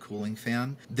is the cooling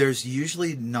fan. There's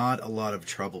usually not a lot of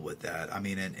trouble with that. I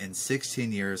mean, in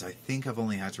 16 years, I think I've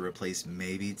only had to replace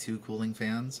maybe 2 cooling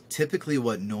fans. Typically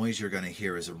what noise you're going to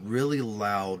hear is a really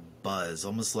loud buzz,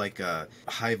 almost like a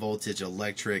high voltage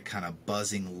electric kind of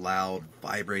buzzing, loud,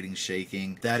 vibrating,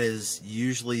 shaking. That is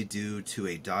usually due to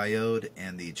a diode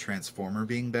and the transformer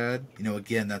being bad. You know,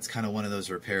 again, that's kind of one of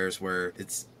those repairs where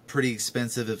it's pretty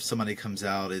expensive if somebody comes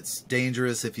out. It's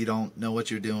dangerous if you don't know what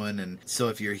you're doing. And so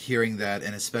if you're hearing that,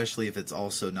 and especially if it's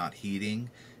also not heating,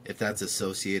 if that's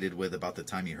associated with about the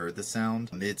time you heard the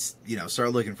sound, it's, you know,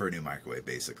 start looking for a new microwave,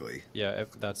 basically. Yeah,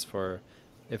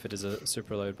 if it is a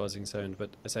super loud buzzing sound.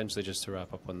 But essentially, just to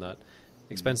wrap up on that,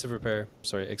 expensive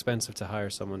to hire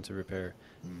someone to repair,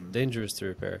 dangerous to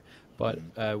repair. But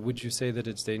would you say that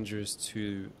it's dangerous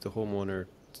to the homeowner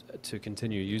to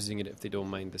continue using it if they don't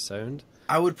mind the sound?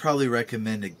 I would probably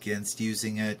recommend against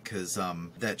using it because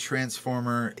that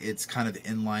transformer, it's kind of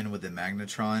in line with the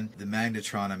magnetron. The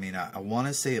magnetron, I mean, I want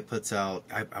to say it puts out,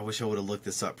 I wish I would have looked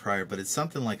this up prior, but it's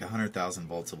something like 100,000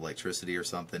 volts of electricity or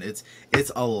something. It's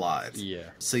a lot.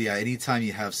 Yeah. So yeah, anytime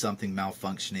you have something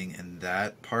malfunctioning in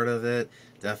that part of it,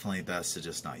 definitely best to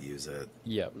just not use it.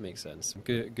 Yeah, makes sense.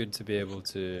 Good to be able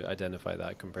to identify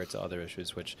that compared to other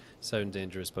issues which sound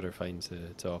dangerous but are fine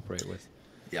to operate with.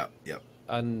 Yep.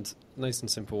 And nice and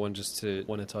simple one, just to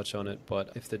want to touch on it,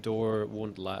 but if the door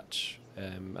won't latch,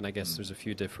 and I guess there's a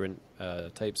few different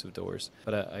types of doors,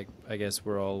 but I guess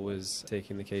we're always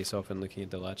taking the case off and looking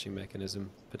at the latching mechanism,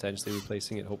 potentially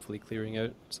replacing it, hopefully clearing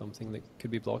out something that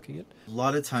could be blocking it. A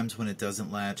lot of times when it doesn't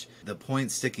latch, the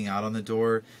point sticking out on the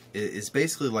door is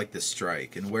basically like the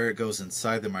strike, and where it goes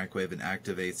inside the microwave and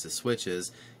activates the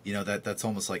switches, you know, that's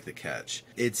almost like the catch.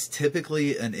 It's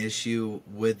typically an issue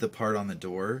with the part on the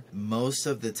door. Most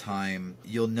of the time,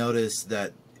 you'll notice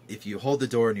that if you hold the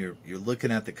door and you're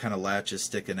looking at the kind of latches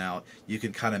sticking out, you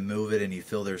can kind of move it and you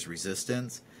feel there's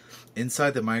resistance.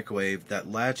 Inside the microwave,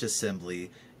 that latch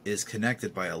assembly is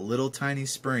connected by a little tiny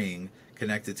spring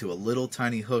connected to a little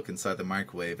tiny hook inside the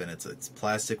microwave, and it's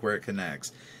plastic where it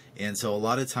connects. And so a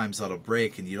lot of times that'll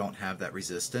break and you don't have that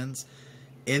resistance.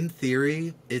 In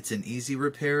theory, it's an easy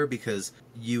repair because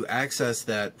you access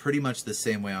that pretty much the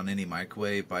same way on any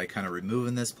microwave by kind of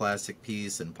removing this plastic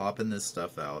piece and popping this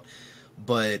stuff out.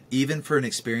 But even for an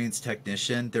experienced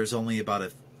technician, there's only about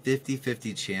a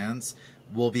 50-50 chance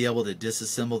we'll be able to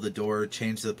disassemble the door,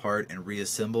 change the part, and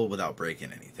reassemble without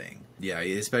breaking anything. Yeah,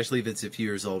 especially if it's a few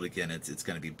years old. Again, it's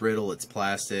going to be brittle, it's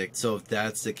plastic. So if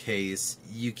that's the case,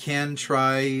 you can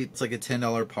try, it's like a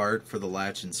 $10 part for the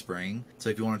latch and spring. So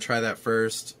if you want to try that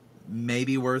first,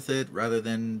 maybe worth it rather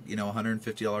than, you know, a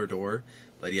 $150 door.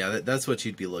 But yeah, that's what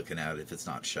you'd be looking at if it's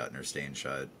not shut or staying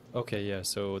shut. Okay, yeah,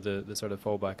 so the sort of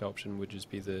fallback option would just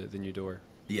be the new door.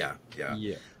 Yeah.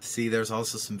 See, there's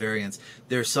also some variants.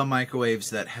 There's some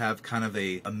microwaves that have kind of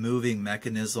a moving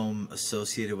mechanism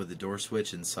associated with the door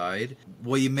switch inside.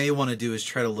 What you may want to do is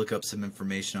try to look up some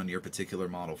information on your particular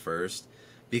model first,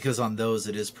 because on those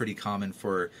it is pretty common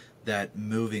for that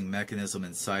moving mechanism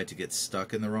inside to get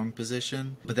stuck in the wrong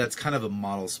position. But that's kind of a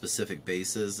model-specific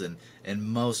basis, and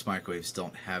most microwaves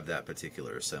don't have that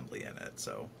particular assembly in it.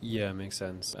 So yeah, makes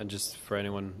sense. And just for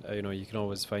anyone, you know, you can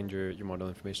always find your model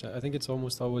information. I think it's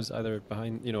almost always either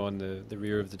behind, you know, on the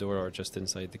rear of the door or just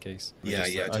inside the case.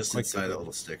 Just inside that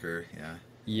little sticker.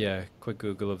 Yeah, quick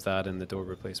Google of that, and the door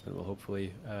replacement will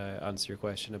hopefully answer your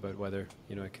question about whether,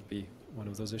 you know, it could be one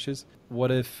of those issues.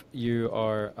 What if you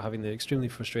are having the extremely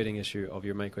frustrating issue of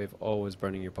your microwave always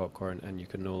burning your popcorn and you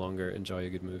can no longer enjoy a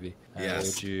good movie? Yes.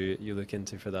 What would you look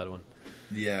into for that one?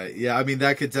 Yeah. I mean,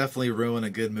 that could definitely ruin a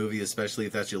good movie, especially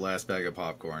if that's your last bag of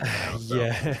popcorn. You know?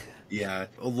 So, yeah.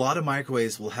 A lot of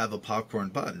microwaves will have a popcorn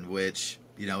button, which,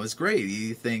 you know, is great.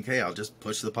 You think, hey, I'll just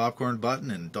push the popcorn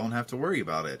button and don't have to worry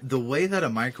about it. The way that a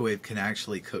microwave can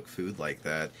actually cook food like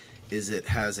that is it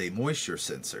has a moisture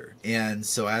sensor. And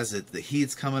so as the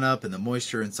heat's coming up and the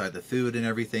moisture inside the food and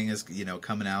everything is, you know,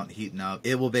 coming out and heating up,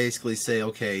 it will basically say,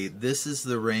 okay, this is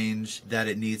the range that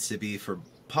it needs to be for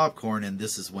popcorn, and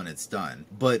this is when it's done.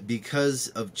 But because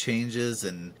of changes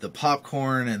in the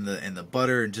popcorn and the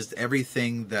butter and just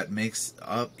everything that makes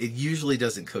up, it usually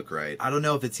doesn't cook right. I don't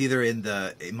know if it's either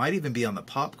it might even be on the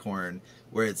popcorn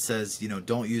where it says, you know,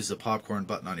 don't use the popcorn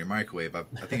button on your microwave. I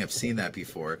think I've seen that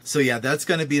before. So yeah, that's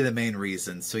going to be the main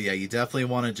reason. So yeah, you definitely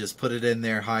want to just put it in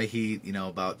there, high heat, you know,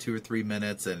 about 2 or 3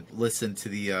 minutes, and listen to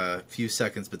the few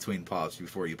seconds between pops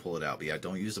before you pull it out. But yeah,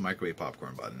 don't use the microwave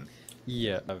popcorn button.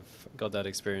 Yeah, I've got that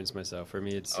experience myself. For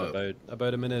me, it's Oh,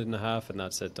 about a minute and a half, and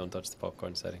that's it. Don't touch the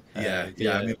popcorn setting. yeah, But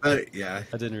yeah. I yeah, mean, but yeah,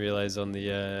 I didn't realize on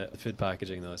the food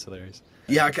packaging though. It's hilarious.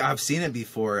 yeah. I've seen it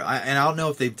before. And I don't know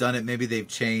if they've done it. Maybe they've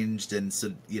changed, and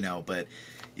so but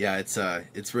yeah,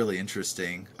 it's really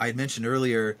interesting. I had mentioned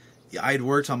earlier, yeah, I had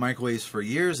worked on microwaves for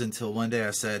years until one day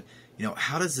I said,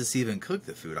 how does this even cook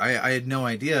the food? I had no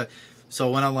idea. So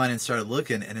I went online and started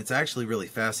looking, and it's actually really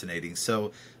fascinating.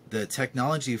 So the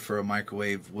technology for a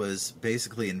microwave was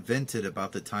basically invented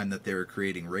about the time that they were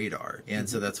creating radar. And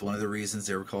so that's one of the reasons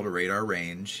they were called a radar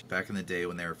range back in the day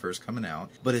when they were first coming out.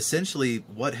 But essentially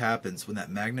what happens when that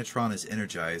magnetron is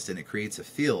energized and it creates a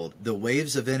field, the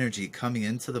waves of energy coming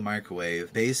into the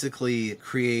microwave basically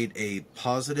create a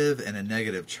positive and a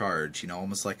negative charge,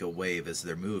 almost like a wave as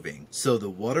they're moving. So the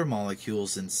water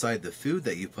molecules inside the food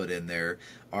that you put in there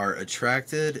are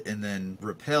attracted and then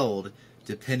repelled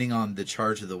depending on the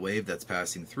charge of the wave that's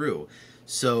passing through.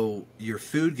 So your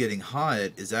food getting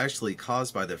hot is actually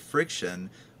caused by the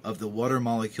friction of the water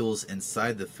molecules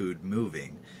inside the food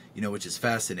moving, which is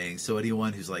fascinating. So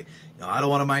anyone who's like, I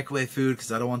don't want to microwave food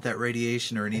because I don't want that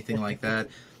radiation or anything like that,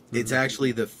 it's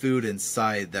actually the food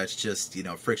inside that's just,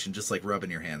 friction, just like rubbing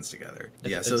your hands together.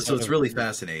 Yeah, so it's really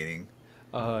fascinating.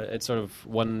 It's sort of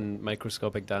one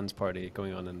microscopic dance party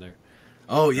going on in there.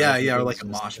 Oh, yeah, yeah, or Everything's like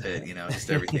a just mosh pit,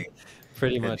 just everything.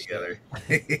 pretty Put much. together.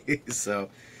 So,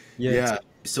 Yeah, yeah.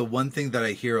 So one thing that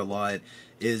I hear a lot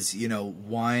is,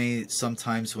 why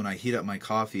sometimes when I heat up my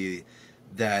coffee,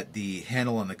 that the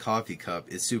handle on the coffee cup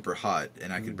is super hot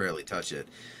and I can barely touch it.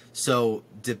 So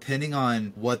depending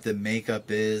on what the makeup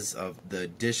is of the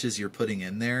dishes you're putting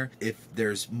in there, if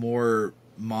there's more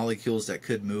molecules that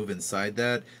could move inside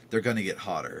that, they're going to get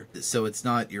hotter. So it's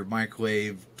not your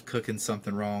microwave cooking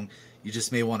something wrong. You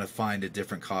just may want to find a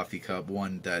different coffee cup,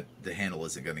 one that the handle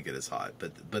isn't going to get as hot.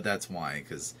 But that's why,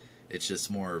 because it's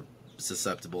just more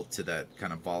susceptible to that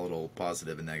kind of volatile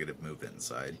positive and negative movement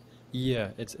inside. yeah.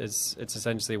 It's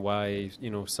essentially why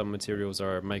some materials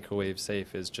are microwave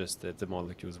safe is just that the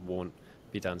molecules won't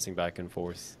be dancing back and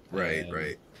forth. Right,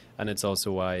 right. And it's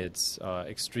also why it's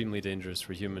extremely dangerous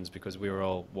for humans because we are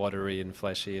all watery and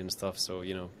fleshy and stuff. So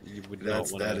you would not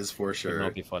want That is for would sure.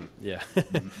 not be fun. Yeah,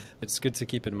 it's good to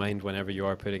keep in mind whenever you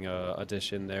are putting a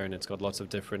dish in there, and it's got lots of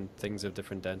different things of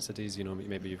different densities.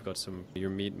 Maybe you've got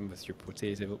your meat with your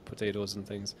potatoes and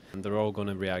things, and they're all going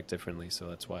to react differently. So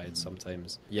that's why it's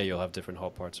sometimes you'll have different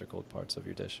hot parts or cold parts of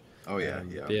your dish. Oh yeah,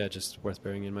 yeah. But yeah, just worth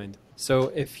bearing in mind. So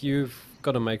if you've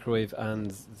got a microwave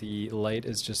and the light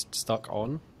is just stuck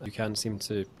on, you can't seem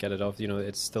to get it off.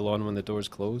 It's still on when the door's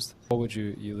closed. What would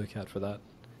you look at for that?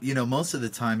 Most of the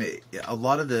time, a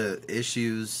lot of the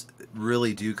issues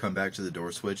really do come back to the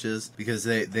door switches because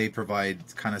they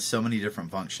provide kind of so many different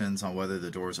functions on whether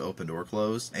the door is opened or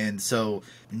closed. And so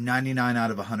 99 out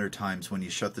of 100 times when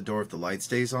you shut the door, if the light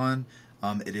stays on,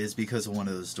 it is because of one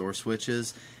of those door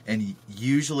switches. And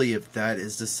usually if that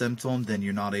is the symptom, then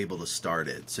you're not able to start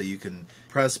it. So you can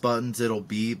press buttons, it'll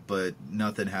beep, but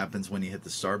nothing happens when you hit the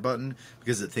start button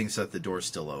because it thinks that the door's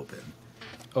still open.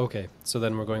 Okay, so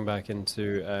then we're going back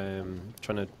into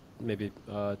trying to maybe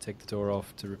take the door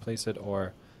off to replace it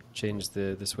or change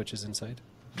the switches inside.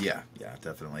 Yeah,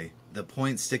 definitely. The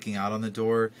point sticking out on the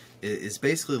door is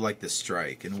basically like the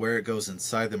strike, and where it goes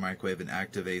inside the microwave and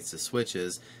activates the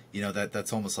switches,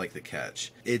 that's almost like the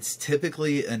catch. It's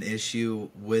typically an issue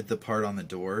with the part on the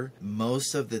door.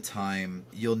 Most of the time,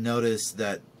 you'll notice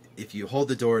that if you hold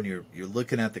the door and you're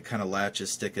looking at the kind of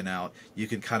latches sticking out, you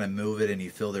can kind of move it and you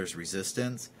feel there's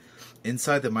resistance.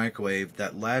 Inside the microwave,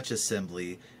 that latch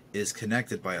assembly is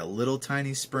connected by a little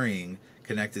tiny spring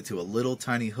connected to a little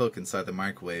tiny hook inside the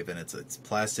microwave, and it's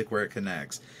plastic where it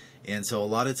connects. And so a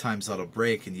lot of times that'll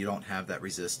break and you don't have that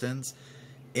resistance.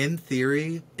 In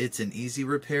theory, it's an easy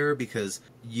repair because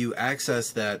you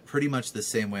access that pretty much the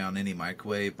same way on any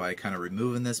microwave by kind of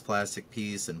removing this plastic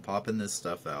piece and popping this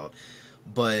stuff out.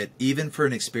 But even for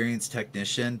an experienced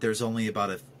technician, there's only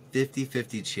about a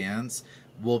 50-50 chance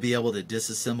we'll be able to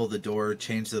disassemble the door,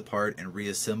 change the part, and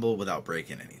reassemble without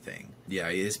breaking anything. Yeah,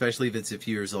 especially if it's a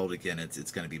few years old. Again,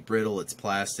 it's going to be brittle, it's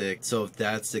plastic. So if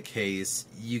that's the case,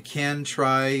 you can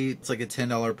try, it's like a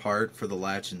 $10 part for the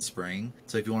latch and spring.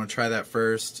 So if you want to try that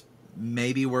first,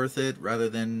 maybe worth it rather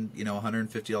than,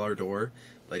 $150 door.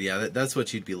 But yeah, that's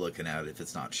what you'd be looking at if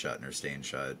it's not shut or staying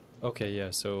shut. Okay, yeah,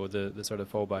 so the sort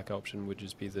of fallback option would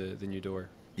just be the new door.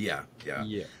 Yeah.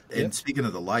 Yeah. And speaking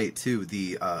of the light too,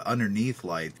 the underneath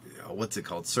light, what's it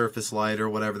called, surface light or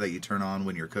whatever that you turn on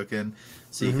when you're cooking,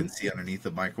 so you can see underneath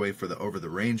the microwave for the over the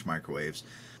range microwaves.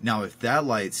 Now, if that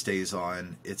light stays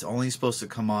on, it's only supposed to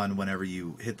come on whenever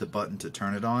you hit the button to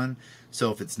turn it on.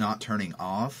 So if it's not turning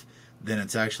off, then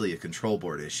it's actually a control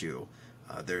board issue.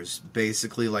 There's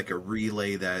basically like a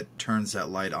relay that turns that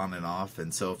light on and off,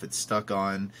 and so if it's stuck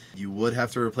on, you would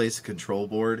have to replace the control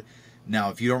board. Now,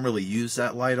 if you don't really use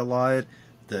that light a lot,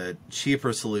 the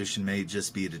cheaper solution may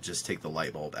just be to just take the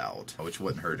light bulb out, which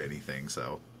wouldn't hurt anything.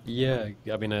 So Yeah,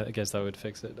 I mean, I guess that would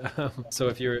fix it. So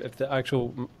if the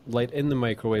actual light in the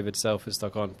microwave itself is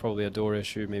stuck on, probably a door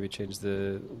issue, maybe change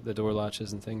the door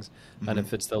latches and things. And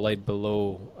if it's the light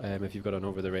below, if you've got an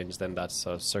over the range, then that's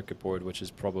a circuit board, which is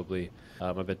probably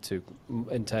a bit too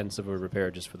intense of a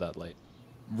repair just for that light.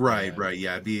 right, right,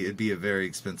 yeah, it'd be a very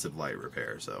expensive light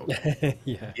repair. So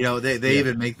Yeah, they yeah.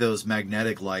 even make those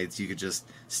magnetic lights you could just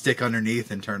stick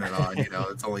underneath and turn it on.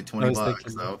 It's only I 20 was bucks.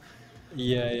 thinking that. So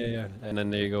Yeah, yeah, yeah. And then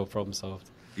there you go, problem solved.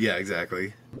 yeah,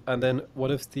 exactly. And then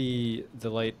what if the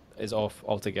light is off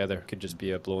altogether? Could just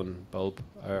be a blown bulb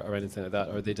or anything like that.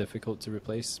 Are they difficult to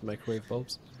replace, microwave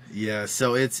bulbs? Yeah,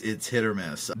 so it's hit or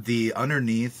miss. The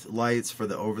underneath lights for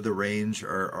the over the range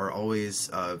are always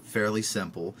fairly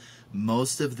simple.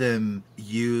 Most of them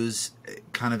use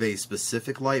kind of a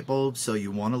specific light bulb, so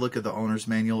you want to look at the owner's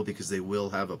manual because they will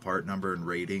have a part number and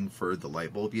rating for the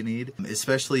light bulb you need,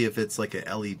 especially if it's like an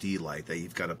LED light that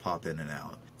you've got to pop in and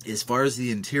out. As far as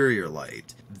the interior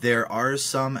light, there are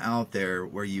some out there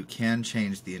where you can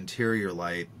change the interior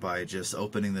light by just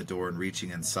opening the door and reaching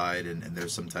inside, and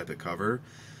there's some type of cover.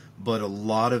 But a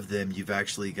lot of them, you've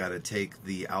actually got to take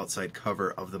the outside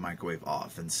cover of the microwave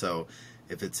off. And so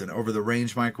if it's an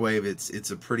over-the-range microwave,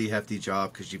 it's a pretty hefty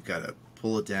job because you've got to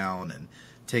pull it down and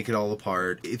take it all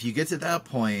apart. If you get to that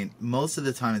point, most of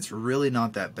the time it's really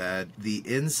not that bad. The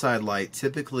inside light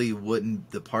typically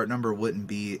the part number wouldn't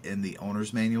be in the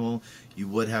owner's manual. You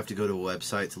would have to go to a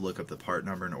website to look up the part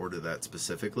number and order that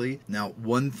specifically. Now,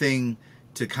 one thing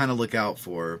to kind of look out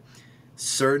for,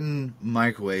 certain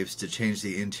microwaves to change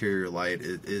the interior light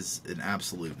is an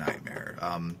absolute nightmare.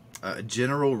 A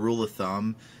general rule of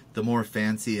thumb, the more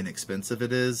fancy and expensive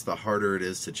it is, the harder it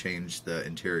is to change the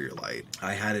interior light.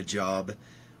 I had a job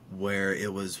where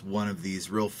it was one of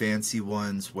these real fancy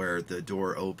ones where the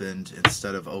door opened,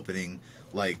 instead of opening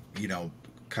like,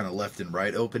 kind of left and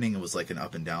right opening, it was like an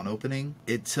up and down opening.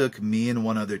 It took me and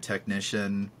one other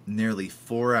technician nearly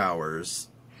 4 hours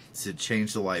to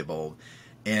change the light bulb.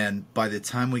 And by the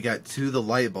time we got to the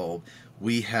light bulb,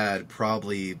 we had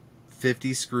probably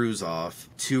 50 screws off,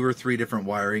 2 or 3 different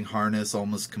wiring harness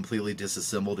almost completely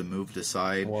disassembled and moved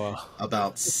aside, Wow.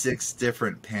 about 6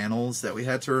 different panels that we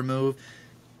had to remove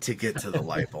to get to the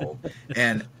light bulb.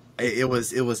 And it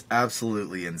was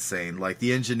absolutely insane. Like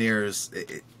the engineers,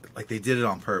 like they did it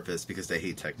on purpose because they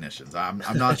hate technicians. I'm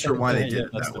not sure why they did Yeah, it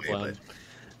that's that the way, plan.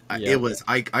 but Yeah. it was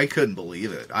I couldn't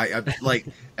believe it. I like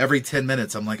every 10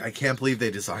 minutes I'm like, I can't believe they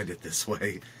designed it this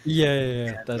way. Yeah, yeah, yeah.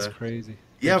 And, That's crazy.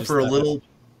 They yeah, just for a little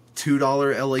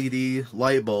 $2 LED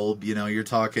light bulb, you're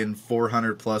talking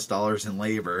 $400+ in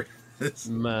labor.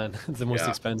 man, the most Yeah.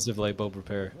 expensive light bulb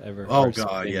repair ever. Oh Or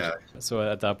God, change. yeah. So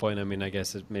at that point, I mean, I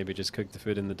guess it maybe just cooked the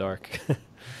food in the dark.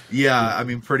 Yeah, I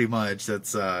mean pretty much.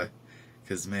 That's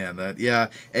because man, that yeah.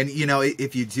 And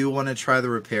if you do want to try the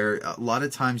repair, a lot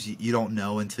of times you don't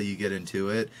know until you get into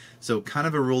it. So kind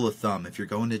of a rule of thumb, if you're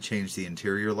going to change the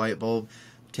interior light bulb,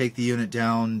 take the unit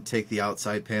down, take the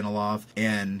outside panel off,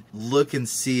 and look and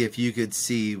see if you could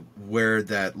see where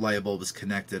that light bulb is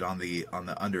connected on the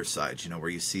underside, where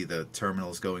you see the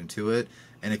terminals going to it.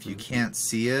 And if you can't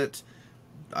see it,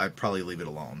 I'd probably leave it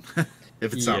alone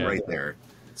if it's not Yeah. right there.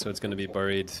 So it's going to be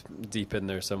buried deep in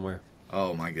there somewhere.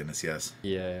 Oh my goodness, yes.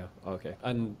 Yeah, yeah, okay.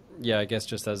 And yeah, I guess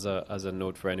just as a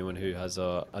note for anyone who has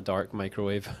a dark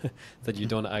microwave, that you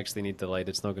don't actually need the light.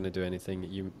 It's not going to do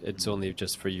anything. It's only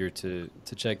just for you to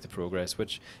check the progress,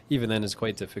 which even then is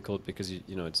quite difficult because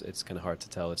it's kind of hard to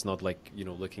tell. It's not like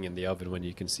looking in the oven when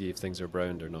you can see if things are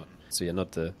browned or not. So yeah,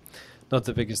 not the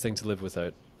biggest thing to live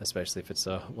without, especially if it's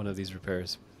one of these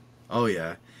repairs. Oh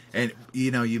yeah, and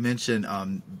you mentioned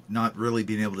not really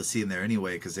being able to see in there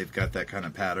anyway because they've got that kind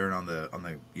of pattern on the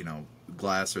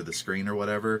glass or the screen or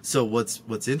whatever. So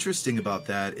what's interesting about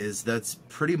that is that's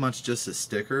pretty much just a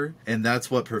sticker, and that's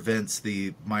what prevents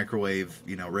the microwave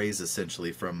rays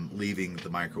essentially from leaving the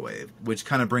microwave. Which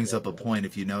kind of brings up a point: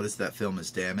 if you notice that film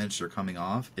is damaged or coming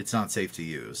off, it's not safe to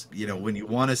use. When you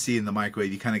want to see in the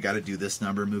microwave, you kind of got to do this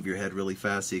number, move your head really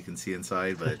fast so you can see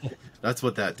inside, but. That's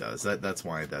what that does. That's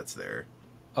why that's there.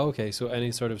 Okay, so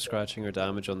any sort of scratching or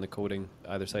damage on the coating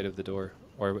either side of the door,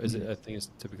 or is it? I think it's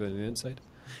typically on the inside.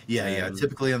 Yeah,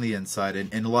 typically on the inside,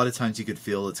 and a lot of times you could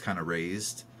feel it's kind of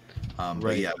raised. But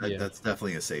Right, yeah, yeah. that's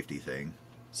definitely a safety thing.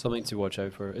 Something to watch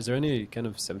out for. Is there any kind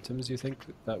of symptoms you think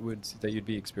that you'd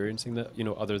be experiencing that,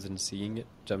 other than seeing it?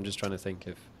 I'm just trying to think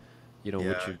if would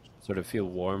Yeah. you sort of feel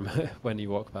warm when you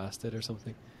walk past it or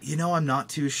something? I'm not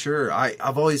too sure.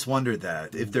 I've always wondered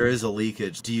that. If there is a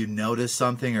leakage, do you notice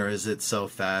something, or is it so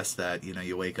fast that,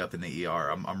 you wake up in the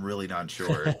ER? I'm really not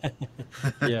sure.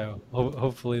 Yeah,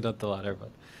 hopefully not the latter, but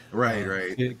Right,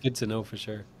 right. good to know for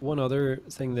sure. One other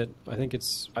thing that I think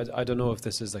I don't know if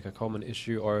this is like a common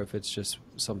issue or if it's just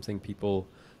something people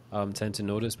tend to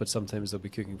notice, but sometimes they'll be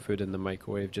cooking food and the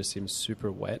microwave just seems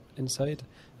super wet inside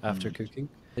after Mm. cooking.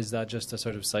 Is that just a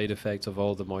sort of side effect of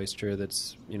all the moisture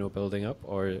that's, building up,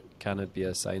 or can it be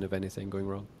a sign of anything going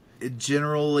wrong?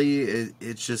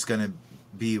 It's just going to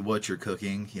be what you're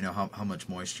cooking, how much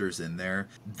moisture is in there.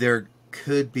 There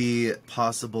could be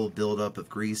possible buildup of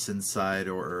grease inside,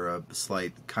 or a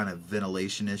slight kind of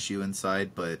ventilation issue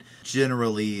inside, but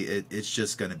generally it's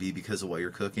just going to be because of what you're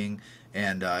cooking,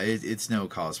 and it's no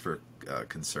cause for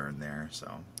concern there.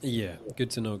 So Yeah,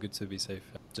 good to know, good to be safe.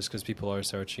 Just because people are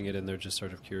searching it and they're just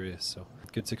sort of curious, so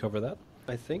good to cover that.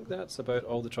 I think that's about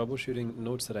all the troubleshooting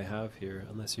notes that I have here,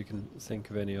 unless you can think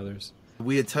of any others.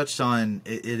 we had touched on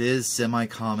it is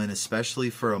semi-common, especially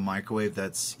for a microwave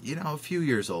that's a few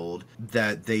years old,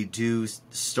 that they do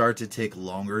start to take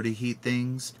longer to heat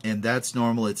things, and that's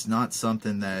normal. It's not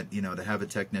something that to have a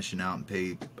technician out and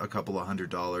pay a couple of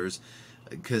 $100s,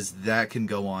 because that can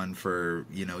go on for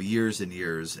years and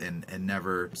years and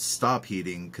never stop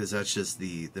heating, because that's just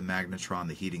the magnetron,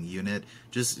 the heating unit,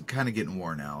 just kind of getting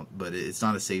worn out. But it's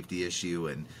not a safety issue,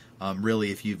 and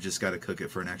really, if you've just got to cook it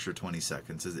for an extra 20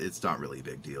 seconds, it's not really a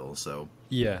big deal. So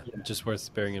Yeah, just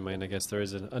worth bearing in mind. I guess there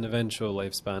is an eventual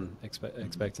lifespan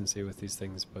expectancy with these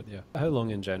things, but yeah. How long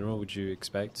in general would you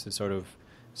expect to sort of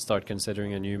start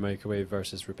considering a new microwave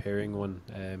versus repairing one,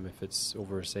 if it's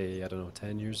over, say, I don't know,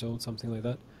 10 years old, something like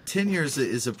that? 10 years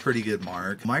is a pretty good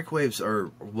mark. Microwaves are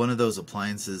one of those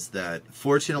appliances that,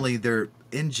 fortunately, they're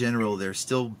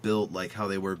still built like how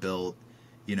they were built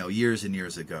years and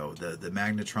years ago. The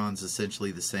magnetron's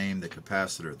essentially the same, the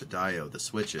capacitor, the diode, the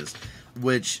switches,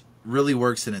 which really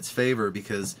works in its favor,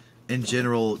 because in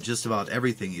general, just about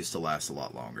everything used to last a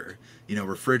lot longer.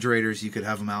 Refrigerators, you could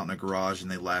have them out in a garage and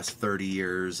they last 30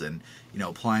 years, and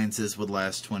appliances would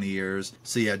last 20 years.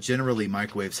 So yeah, generally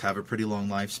microwaves have a pretty long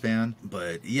lifespan,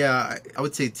 but yeah, I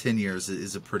would say 10 years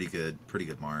is a pretty good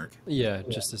mark. Yeah,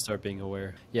 just to start being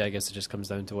aware. Yeah, I guess it just comes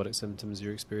down to what symptoms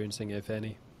you're experiencing, if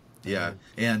any. Yeah,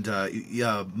 and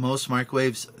yeah, most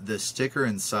microwaves, the sticker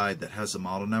inside that has a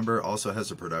model number also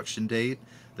has a production date.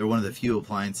 They're one of the few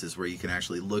appliances where you can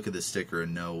actually look at the sticker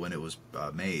and know when it was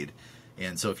made.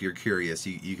 And so if you're curious,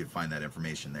 you could find that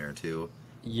information there too.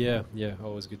 Yeah, yeah,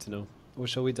 always good to know. Well,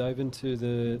 shall we dive into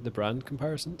the brand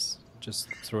comparisons? Just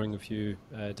throwing a few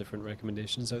different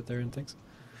recommendations out there and things.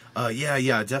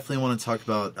 Yeah, definitely want to talk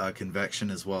about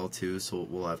convection as well too. So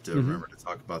we'll have to remember to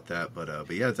talk about that. But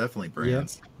yeah, definitely Yeah,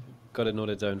 brands. got it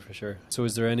noted down for sure. So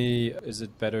is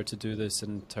it better to do this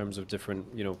in terms of different,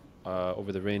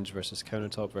 over the range versus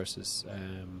countertop versus,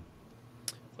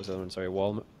 what's the other one? Sorry,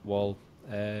 wall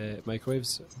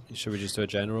microwaves? Should we just do a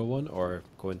general one or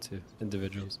go into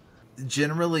individuals?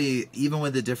 Generally, even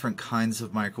with the different kinds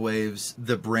of microwaves,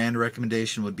 the brand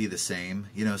recommendation would be the same.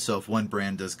 So if one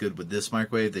brand does good with this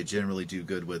microwave, they generally do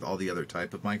good with all the other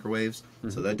type of microwaves.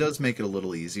 So that does make it a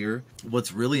little easier.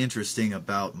 What's really interesting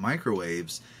about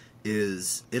microwaves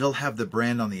is it'll have the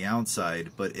brand on the outside,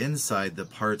 but inside the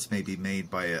parts may be made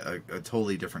by a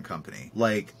totally different company.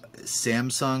 Like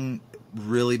Samsung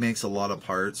really makes a lot of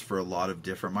parts for a lot of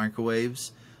different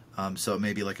microwaves. So it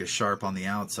may be like a Sharp on the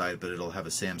outside, but it'll have a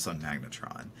Samsung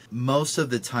magnetron. Most of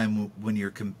the time when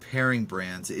you're comparing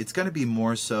brands, it's going to be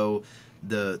more so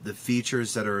the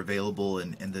features that are available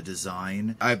in the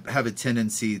design. I have a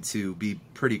tendency to be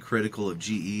pretty critical of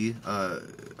GE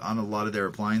on a lot of their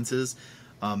appliances.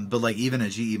 But like even a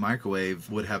GE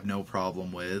microwave would have no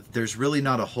problem with. There's really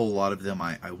not a whole lot of them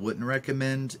I wouldn't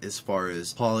recommend as far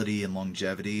as quality and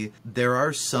longevity. There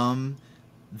are some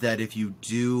that if you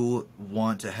do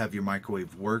want to have your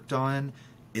microwave worked on,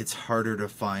 it's harder to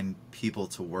find people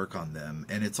to work on them.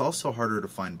 And it's also harder to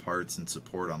find parts and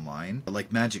support online.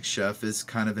 Like Magic Chef is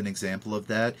kind of an example of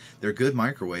that. They're good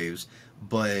microwaves,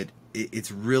 but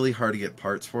it's really hard to get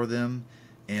parts for them.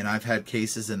 And I've had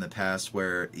cases in the past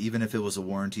where even if it was a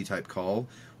warranty type call,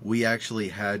 we actually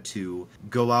had to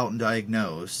go out and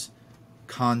diagnose,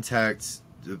 contact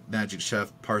the Magic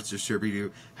Chef parts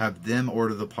distributor, have them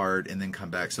order the part and then come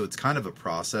back. So it's kind of a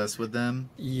process with them.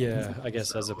 Yeah, I guess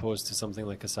So, as opposed to something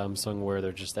like a Samsung where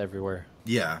they're just everywhere.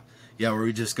 yeah. Yeah, where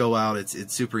we just go out,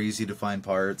 it's super easy to find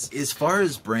parts. As far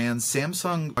as brands,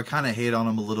 Samsung, I kind of hate on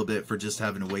them a little bit for just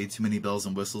having way too many bells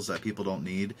and whistles that people don't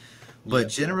need. But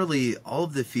generally, all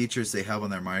of the features they have on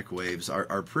their microwaves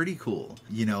are pretty cool.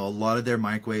 You know, a lot of their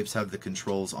microwaves have the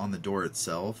controls on the door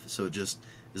itself, so it just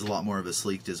is a lot more of a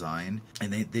sleek design.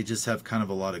 And they just have kind of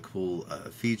a lot of cool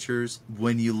features.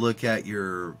 When you look at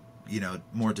your, you know,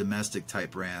 more domestic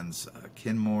type brands,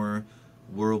 Kenmore,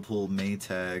 Whirlpool,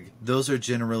 Maytag, those are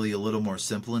generally a little more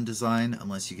simple in design,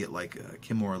 unless you get like a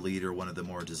Kenmore Elite or one of the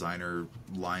more designer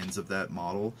lines of that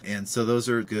model. And so those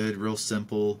are good, real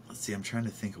simple. Let's see, I'm trying to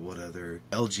think of what other.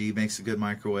 LG makes a good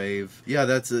microwave. Yeah,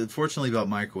 that's fortunately about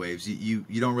microwaves. You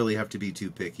don't really have to be too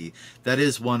picky. That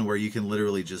is one where you can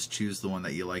literally just choose the one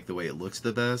that you like the way it looks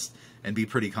the best and be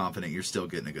pretty confident you're still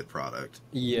getting a good product.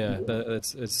 Yeah,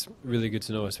 it's really good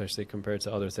to know, especially compared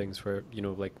to other things where, you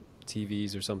know, like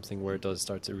TVs or something where it does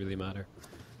start to really matter.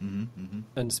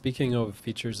 And speaking of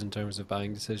features in terms of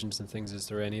buying decisions and things, is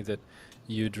there any that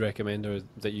you'd recommend or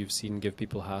that you've seen give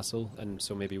people hassle and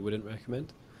so maybe wouldn't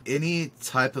recommend? Any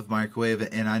type of microwave,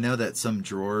 and I know that some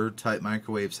drawer type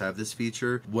microwaves have this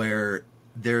feature where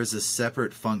there's a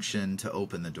separate function to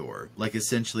open the door, like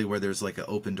essentially where there's like an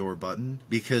open door button,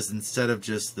 because instead of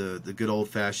just the good old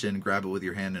fashioned grab it with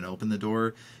your hand and open the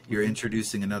door, you're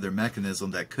introducing another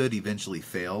mechanism that could eventually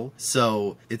fail.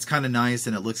 So it's kind of nice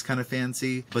and it looks kind of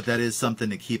fancy, but that is something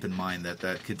to keep in mind,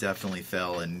 that could definitely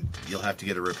fail and you'll have to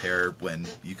get a repair when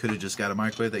you could have just got a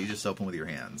microwave that you just open with your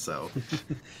hand. So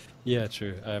Yeah,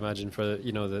 true. I imagine for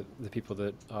you know the people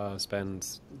that spend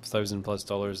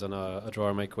 $1,000+ on a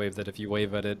drawer microwave, that if you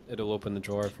wave at it, it'll open the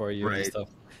drawer for you and right. stuff.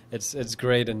 It's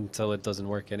great until it doesn't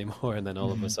work anymore, and then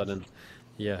all of a sudden,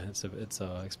 yeah, it's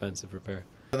a expensive repair.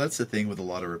 That's the thing with a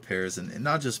lot of repairs, and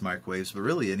not just microwaves, but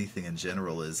really anything in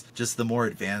general, is just the more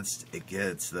advanced it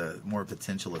gets, the more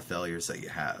potential of failures that you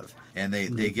have. And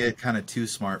they get kind of too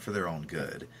smart for their own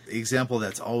good. Example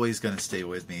that's always going to stay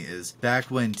with me is back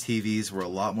when TVs were a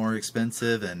lot more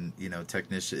expensive and, you know,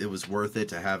 it was worth it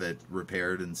to have it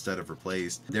repaired instead of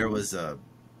replaced. There was a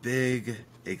big,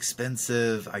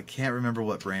 expensive, I can't remember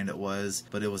what brand it was,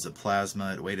 but it was a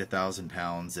plasma. It weighed 1,000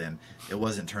 pounds and it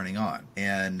wasn't turning on.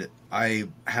 And I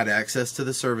had access to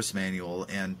the service manual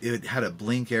and it had a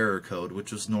blink error code,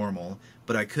 which was normal,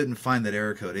 but I couldn't find that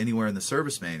error code anywhere in the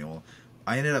service manual.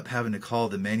 I ended up having to call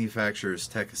the manufacturer's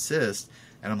tech assist,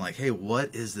 and I'm like, hey,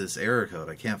 what is this error code?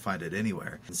 I can't find it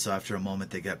anywhere. And so after a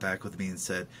moment, they got back with me and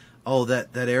said, oh,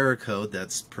 that error code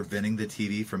that's preventing the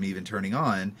TV from even turning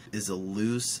on is a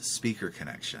loose speaker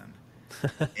connection.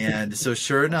 And so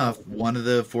sure enough, one of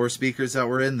the 4 speakers that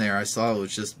were in there, I saw it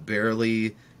was just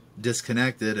barely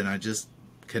disconnected, and I just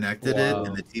connected it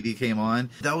and the TV came on.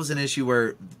 That was an issue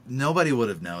where nobody would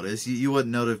have noticed. You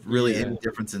wouldn't notice really any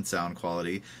difference in sound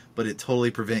quality, but it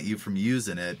totally prevent you from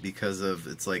using it because of,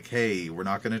 it's like, hey, we're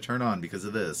not going to turn on because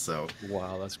of this. So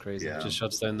Wow, that's crazy. yeah. It just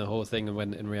shuts down the whole thing, and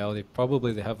when in reality,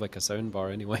 probably they have like a sound bar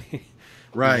anyway.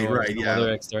 Right, You know, right, some yeah.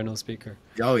 other external speaker.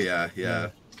 Oh yeah.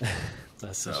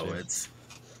 That's a So shame. it's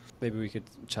Maybe we could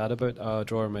chat about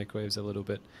drawer microwaves a little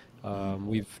bit.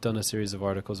 We've done a series of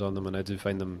articles on them, and I do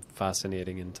find them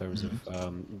fascinating in terms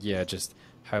of, just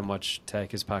how much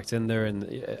tech is packed in there,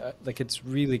 and like it's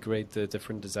really great, the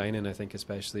different design, and I think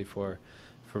especially for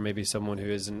maybe someone who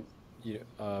isn't,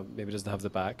 maybe doesn't have the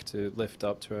back to lift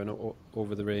up to an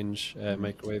over the range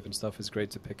microwave and stuff, is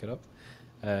great to pick it up.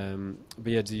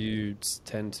 But yeah, do you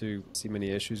tend to see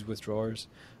many issues with drawers?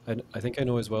 And I think I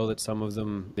know as well that some of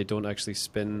them, they don't actually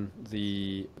spin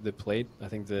the plate. I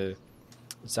think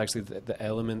it's actually the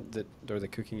element that, or the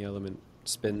cooking element,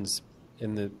 spins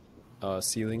in the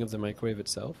ceiling of the microwave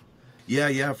itself.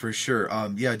 yeah, for sure.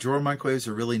 Drawer microwaves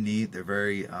are really neat. They're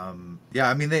very I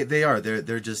mean they are.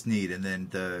 They're just neat. And then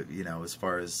as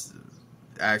far as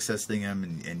accessing them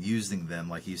and using them,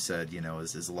 like you said,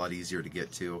 is a lot easier to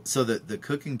get to. So the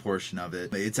cooking portion of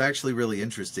it, it's actually really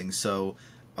interesting. So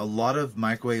a lot of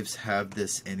microwaves have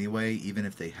this anyway, even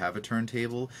if they have a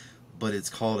turntable, but it's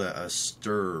called a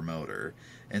stir motor.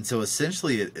 And so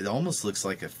essentially it almost looks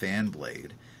like a fan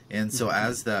blade. And so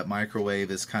as that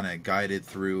microwave is kind of guided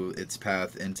through its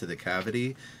path into the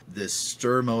cavity, this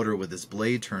stir motor with this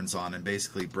blade turns on and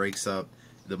basically breaks up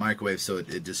the microwave so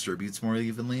it distributes more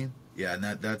evenly. Yeah, and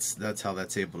that's how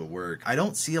that's able to work. I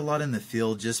don't see a lot in the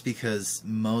field just because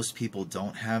most people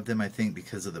don't have them, I think,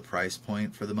 because of the price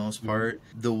point for the most part.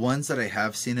 The ones that I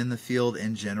have seen in the field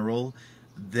in general,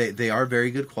 they are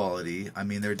very good quality. I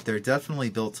mean, they're definitely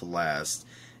built to last.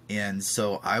 And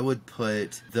so I would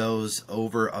put those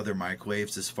over other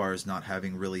microwaves as far as not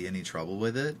having really any trouble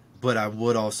with it. But I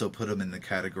would also put them in the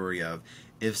category of,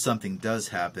 if something does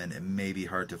happen, it may be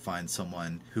hard to find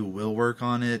someone who will work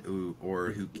on it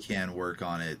or who can work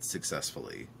on it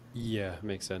successfully. Yeah,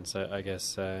 makes sense. I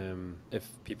guess if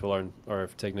people aren't, or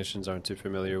if technicians aren't too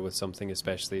familiar with something,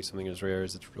 especially something as rare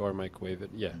as a drawer microwave,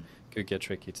 it could get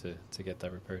tricky to get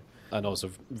that repaired, and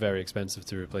also very expensive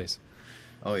to replace.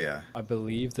 Oh, yeah. I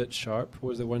believe that Sharp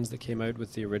was the ones that came out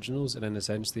with the originals, and then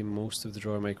essentially most of the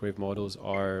drawer microwave models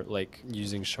are like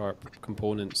using Sharp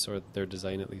components, or their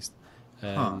design at least,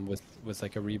 with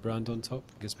like a rebrand on top,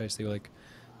 especially like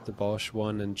the Bosch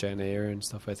one and Gen Air and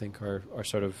stuff, I think are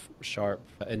sort of Sharp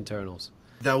internals.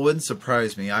 That wouldn't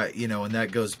surprise me. And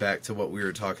that goes back to what we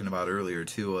were talking about earlier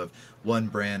too, of one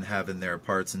brand having their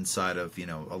parts inside of,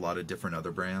 a lot of different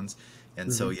other brands.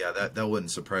 And so, yeah, that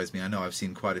wouldn't surprise me. I know I've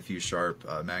seen quite a few Sharp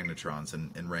magnetrons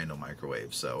in random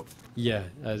microwaves. So yeah,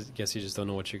 I guess you just don't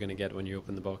know what you're going to get when you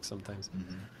open the box sometimes.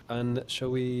 Mm-hmm. And shall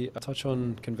we touch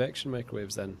on convection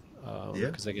microwaves then? Yeah.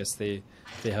 Because I guess they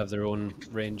have their own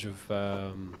range of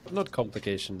not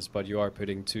complications, but you are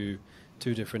putting two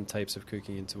different types of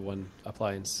cooking into one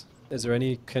appliance. Is there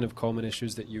any kind of common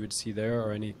issues that you would see there,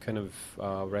 or any kind of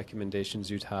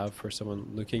recommendations you'd have for someone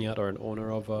looking at or an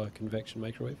owner of a convection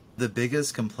microwave? The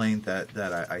biggest complaint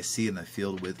that I see in the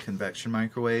field with convection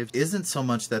microwaves isn't so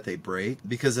much that they break,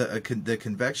 because the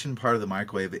convection part of the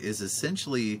microwave is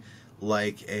essentially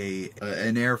like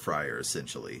an air fryer,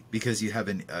 essentially, because you have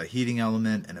a heating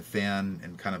element and a fan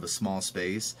and kind of a small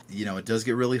space. It does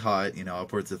get really hot,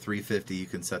 upwards of 350 you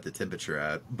can set the temperature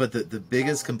at. But the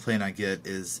biggest complaint I get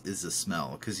is the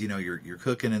smell, because you're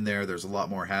cooking in there, there's a lot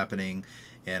more happening,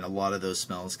 and a lot of those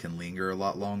smells can linger a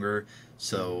lot longer.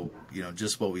 So,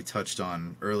 just what we touched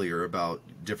on earlier about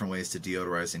different ways to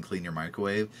deodorize and clean your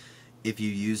microwave, if you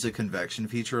use a convection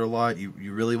feature a lot, you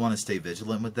really want to stay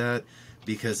vigilant with that,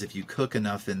 because if you cook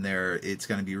enough in there, it's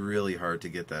going to be really hard to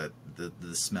get the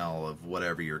smell of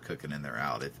whatever you're cooking in there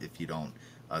out if you don't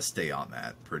stay on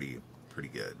that pretty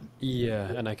good.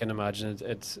 Yeah, and I can imagine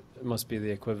it must be the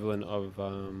equivalent of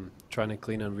trying to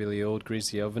clean a really old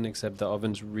greasy oven, except the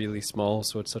oven's really small,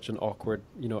 so it's such an awkward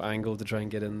angle to try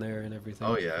and get in there and everything.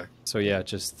 Oh yeah. So yeah,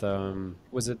 just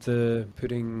was it the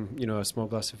putting a small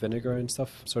glass of vinegar and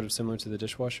stuff, sort of similar to the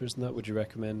dishwashers and that? Would you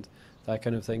recommend that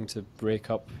kind of thing to break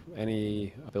up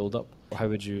any build-up? How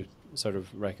would you sort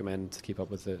of recommend to keep up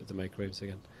with the microwaves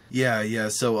again? Yeah.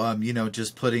 So,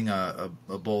 just putting a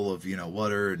bowl of,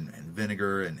 water and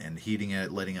vinegar and heating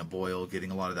it, letting it boil, getting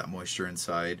a lot of that moisture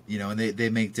inside, and they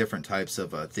make different types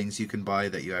of things you can buy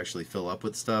that you actually fill up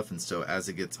with stuff. And so as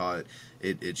it gets hot,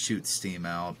 it shoots steam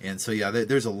out. And so, yeah,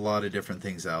 there's a lot of different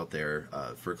things out there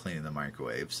for cleaning the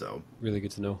microwave. So really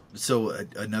good to know. So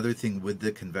another thing with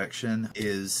the convection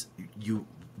is you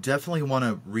definitely want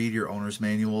to read your owner's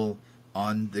manual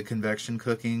on the convection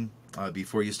cooking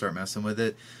before you start messing with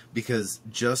it, because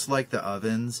just like the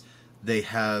ovens, they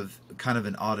have kind of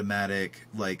an automatic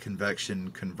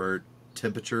convection convert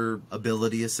temperature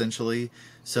ability, essentially.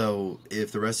 So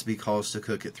if the recipe calls to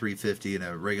cook at 350 in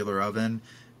a regular oven,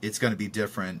 it's going to be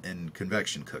different in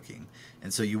convection cooking.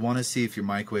 And so you want to see if your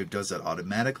microwave does that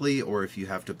automatically, or if you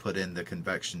have to put in the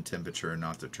convection temperature,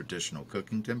 not the traditional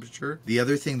cooking temperature. The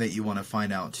other thing that you want to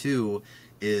find out too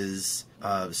is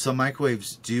some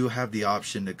microwaves do have the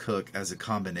option to cook as a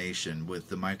combination with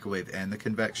the microwave and the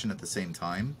convection at the same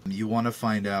time. You want to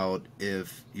find out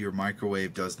if your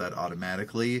microwave does that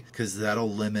automatically, because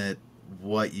that'll limit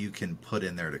what you can put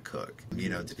in there to cook.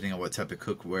 Depending on what type of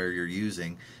cookware you're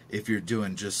using. If you're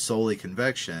doing just solely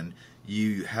convection,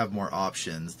 you have more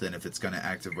options than if it's going to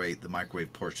activate the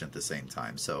microwave portion at the same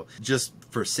time. So just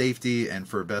for safety and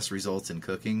for best results in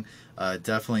cooking,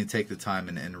 definitely take the time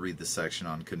and read the section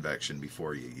on convection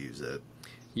before you use it.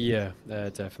 Yeah,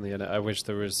 definitely. And I wish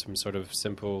there was some sort of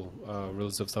simple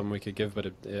rules of thumb we could give,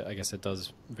 but I guess it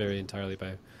does vary entirely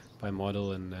by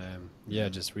model. And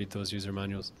just read those user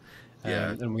manuals.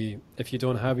 And if you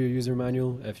don't have your user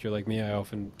manual, if you're like me, I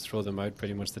often throw them out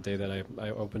pretty much the day that I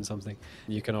open something.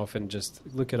 You can often just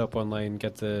look it up online,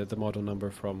 get the model number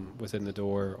from within the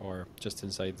door or just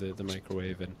inside the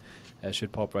microwave, and it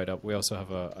should pop right up. We also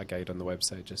have a guide on the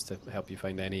website just to help you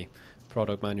find any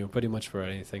product manual pretty much for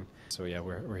anything. So yeah,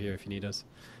 we're here if you need us.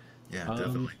 Yeah,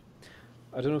 definitely.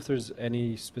 I don't know if there's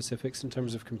any specifics in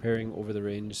terms of comparing over the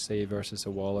range, say, versus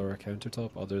a wall or a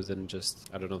countertop, other than just,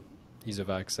 I don't know, ease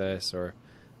of access or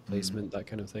placement, that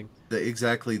kind of thing.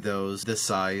 Exactly those. The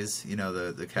size,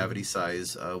 the cavity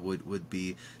size would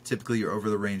be typically your over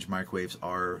the range microwaves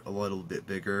are a little bit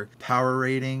bigger. Power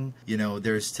rating,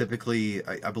 there's typically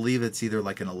I believe it's either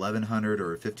like an 1100 or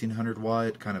a 1500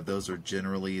 watt. Kind of those are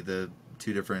generally the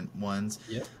two different ones.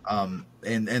 Yeah.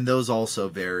 And those also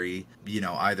vary,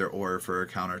 either or for a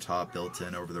countertop built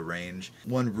in over the range.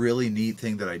 One really neat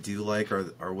thing that I do like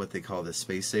are what they call the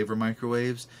space saver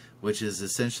microwaves, which is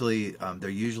essentially,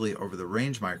 they're usually over the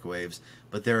range microwaves,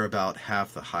 but they're about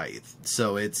half the height.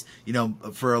 So it's,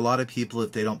 for a lot of people,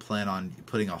 if they don't plan on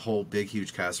putting a whole big,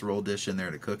 huge casserole dish in there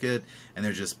to cook it, and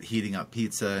they're just heating up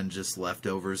pizza and just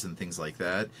leftovers and things like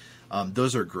that,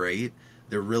 those are great.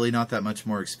 They're really not that much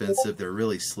more expensive. They're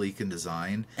really sleek in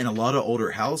design. And a lot of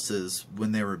older houses,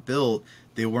 when they were built,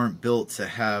 they weren't built to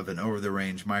have an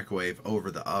over-the-range microwave over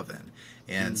the oven.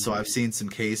 And so I've seen some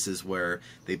cases where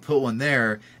they put one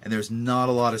there, and there's not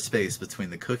a lot of space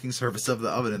between the cooking surface of the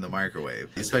oven and the microwave,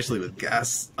 especially with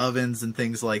gas ovens and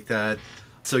things like that.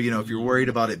 So, if you're worried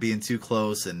about it being too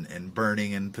close and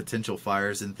burning and potential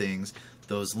fires and things,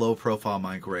 those low-profile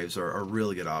microwaves are a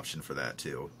really good option for that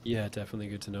too. Yeah, definitely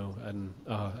good to know, and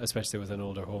especially with an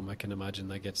older home, I can imagine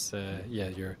that gets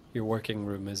your working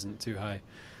room isn't too high.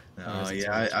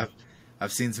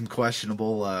 I've seen some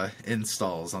questionable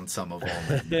installs on some of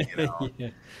them.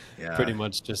 Yeah. Pretty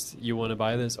much just, you want to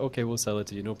buy this? Okay, we'll sell it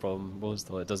to you, no problem. We'll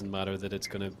install it. It doesn't matter that it's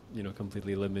going to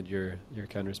completely limit your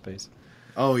counter space.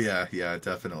 Oh yeah,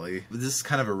 definitely. This is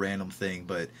kind of a random thing,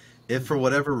 but if for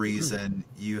whatever reason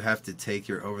you have to take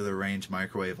your over-the-range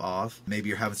microwave off, maybe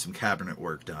you're having some cabinet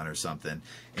work done or something,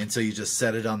 and so you just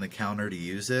set it on the counter to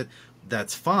use it,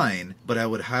 that's fine, but I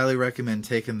would highly recommend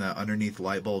taking the underneath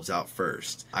light bulbs out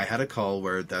first. I had a call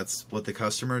where that's what the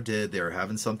customer did. They were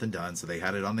having something done, so they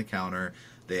had it on the counter.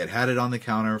 They had it on the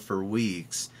counter for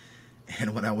weeks,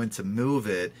 and when I went to move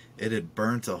it, it had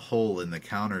burnt a hole in the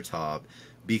countertop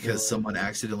because someone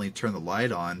accidentally turned the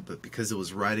light on, but because it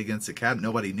was right against the cabinet,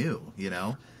 nobody knew,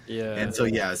 Yeah. And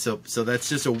so that's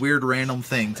just a weird random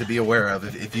thing to be aware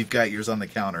of. If you've got yours on the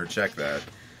counter, check that.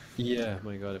 Yeah,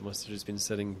 my God, it must have just been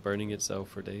sitting, burning itself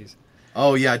for days.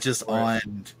 Oh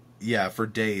yeah, for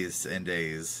days and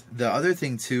days. The other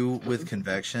thing too with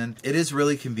convection, it is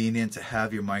really convenient to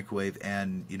have your microwave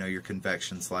and your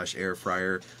convection / air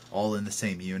fryer all in the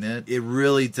same unit. It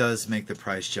really does make the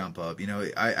price jump up.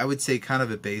 I would say kind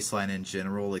of a baseline in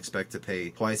general, expect to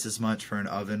pay twice as much for an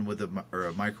oven or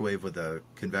a microwave with a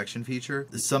convection feature.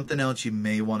 Something else you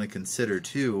may want to consider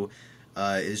too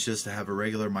is just to have a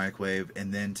regular microwave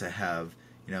and then to have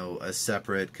a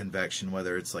separate convection,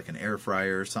 whether it's like an air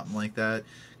fryer or something like that.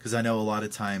 Because I know a lot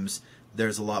of times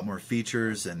there's a lot more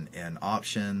features and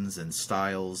options and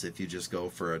styles if you just go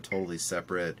for a totally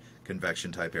separate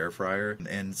convection type air fryer.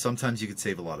 And sometimes you could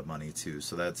save a lot of money too.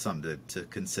 So that's something to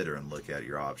consider and look at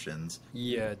your options.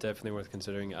 Yeah, definitely worth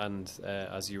considering. And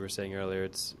as you were saying earlier,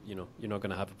 it's you're not going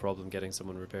to have a problem getting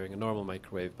someone repairing a normal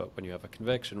microwave, but when you have a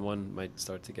convection one, might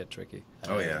start to get tricky.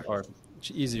 Or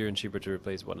easier and cheaper to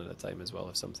replace one at a time as well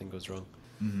if something goes wrong.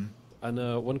 Mm-hmm.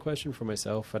 And one question for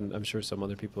myself, and I'm sure some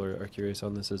other people are curious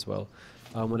on this as well.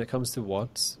 When it comes to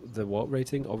watts, the watt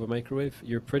rating of a microwave,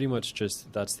 you're pretty much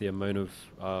just, that's the amount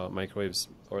of microwaves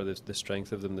or the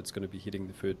strength of them that's going to be heating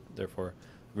the food, therefore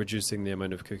reducing the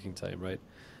amount of cooking time, right?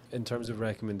 In terms of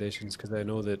recommendations, because I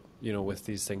know that, with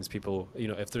these things, people,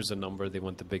 if there's a number, they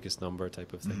want the biggest number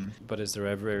type of thing. Mm-hmm. But is there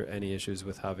ever any issues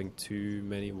with having too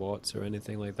many watts or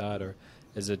anything like that? Or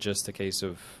is it just a case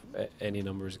of any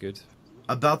number is good?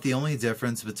 About the only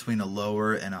difference between a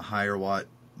lower and a higher watt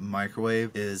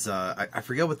microwave is I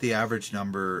forget what the average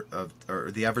number of,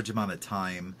 or the average amount of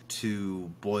time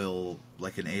to boil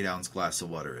like an 8-ounce glass of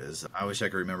water is. I wish I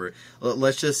could remember.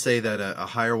 Let's just say that a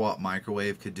higher watt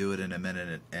microwave could do it in a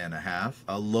minute and a half.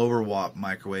 A lower watt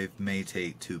microwave may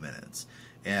take 2 minutes.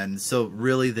 And so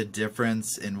really the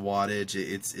difference in wattage,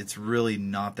 it's really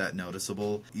not that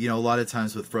noticeable. A lot of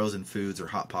times with frozen foods or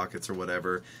Hot Pockets or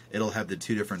whatever, it'll have the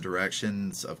two different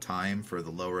directions of time for the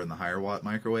lower and the higher watt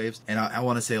microwaves. And I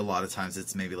want to say a lot of times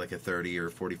it's maybe like a 30 or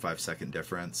 45 second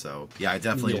difference. So yeah, I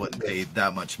definitely wouldn't pay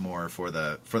that much more for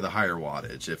the higher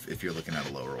wattage if you're looking at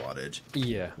a lower wattage.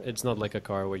 Yeah, it's not like a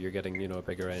car where you're getting, a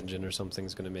bigger engine or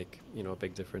something's going to make, a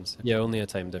big difference. Yeah, only a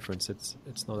time difference.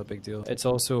 It's not a big deal. It's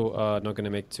also not going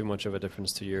to make too much of a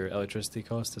difference to your electricity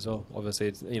cost as well. Obviously,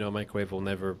 it's, a microwave will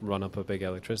never run up a big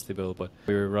electricity bill, but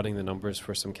we were running the numbers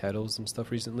for some kettles and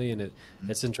stuff recently, and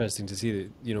it's interesting to see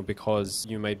that, because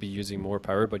you might be using more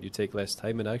power, but you take less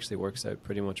time, it actually works out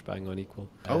pretty much bang on equal.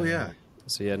 Oh, yeah.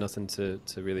 So yeah, nothing to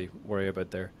really worry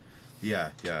about there. Yeah,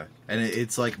 yeah. And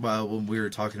it's like when we were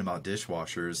talking about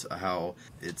dishwashers, how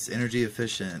it's energy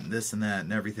efficient, this and that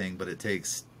and everything, but it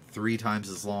takes 3 times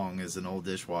as long as an old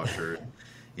dishwasher.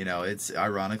 It's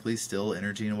ironically still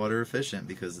energy and water efficient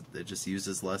because it just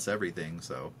uses less everything.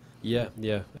 So, Yeah,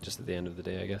 yeah. Just at the end of the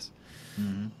day, I guess.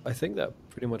 mhm. I think that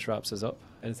pretty much wraps us up.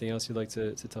 Anything else you'd like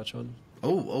to touch on?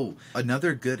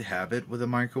 Another good habit with a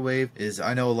microwave is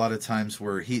I know a lot of times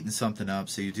we're heating something up,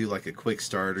 so you do like a quick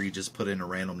start or you just put in a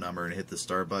random number and hit the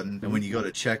start button. And when you go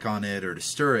to check on it or to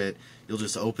stir it, you'll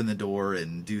just open the door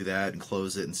and do that and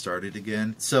close it and start it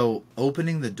again. So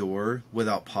opening the door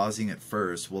without pausing it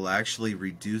first will actually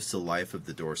reduce the life of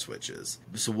the door switches.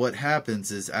 So what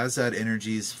happens is as that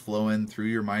energy is flowing through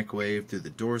your microwave, through the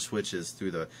door switches,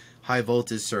 through the high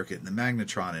voltage circuit and the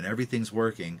magnetron and everything's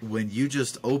working, when you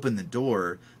just open the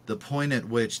door, the point at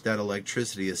which that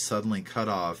electricity is suddenly cut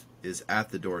off is at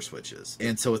the door switches.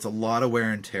 And so it's a lot of wear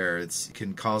and tear. It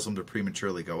can cause them to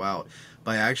prematurely go out.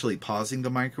 By actually pausing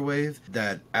the microwave,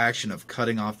 that action of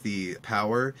cutting off the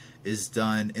power is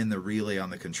done in the relay on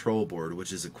the control board,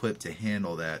 which is equipped to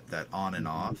handle that on and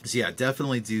off. So yeah,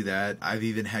 definitely do that. I've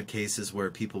even had cases where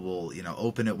people will,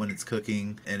 open it when it's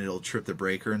cooking and it'll trip the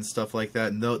breaker and stuff like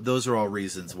that. And those are all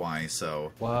reasons why.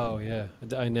 So Wow, yeah.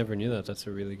 I never knew that. That's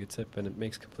a really good tip, and it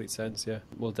makes complete sense, yeah.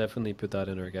 We'll definitely put that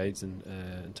in our guides in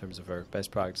terms of our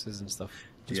best practices and stuff.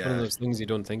 Just one of yeah. those things you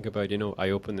don't think about,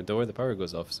 I open the door, the power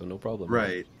goes off, so no problem.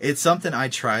 Right. It's something I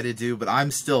try to do, but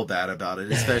I'm still bad about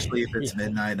it, especially if it's Yeah.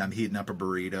 midnight and I'm heating up a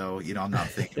burrito. I'm not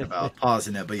thinking about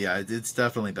pausing it, but yeah, it's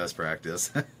definitely best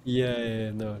practice. Yeah, yeah,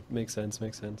 yeah, no, it makes sense,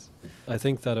 makes sense. I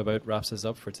think that about wraps us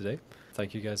up for today.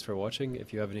 Thank you guys for watching.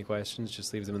 If you have any questions,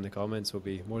 just leave them in the comments. We'll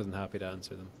be more than happy to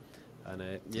answer them.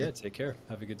 And yeah, take care.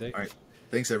 Have a good day. All right.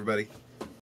 Thanks, everybody.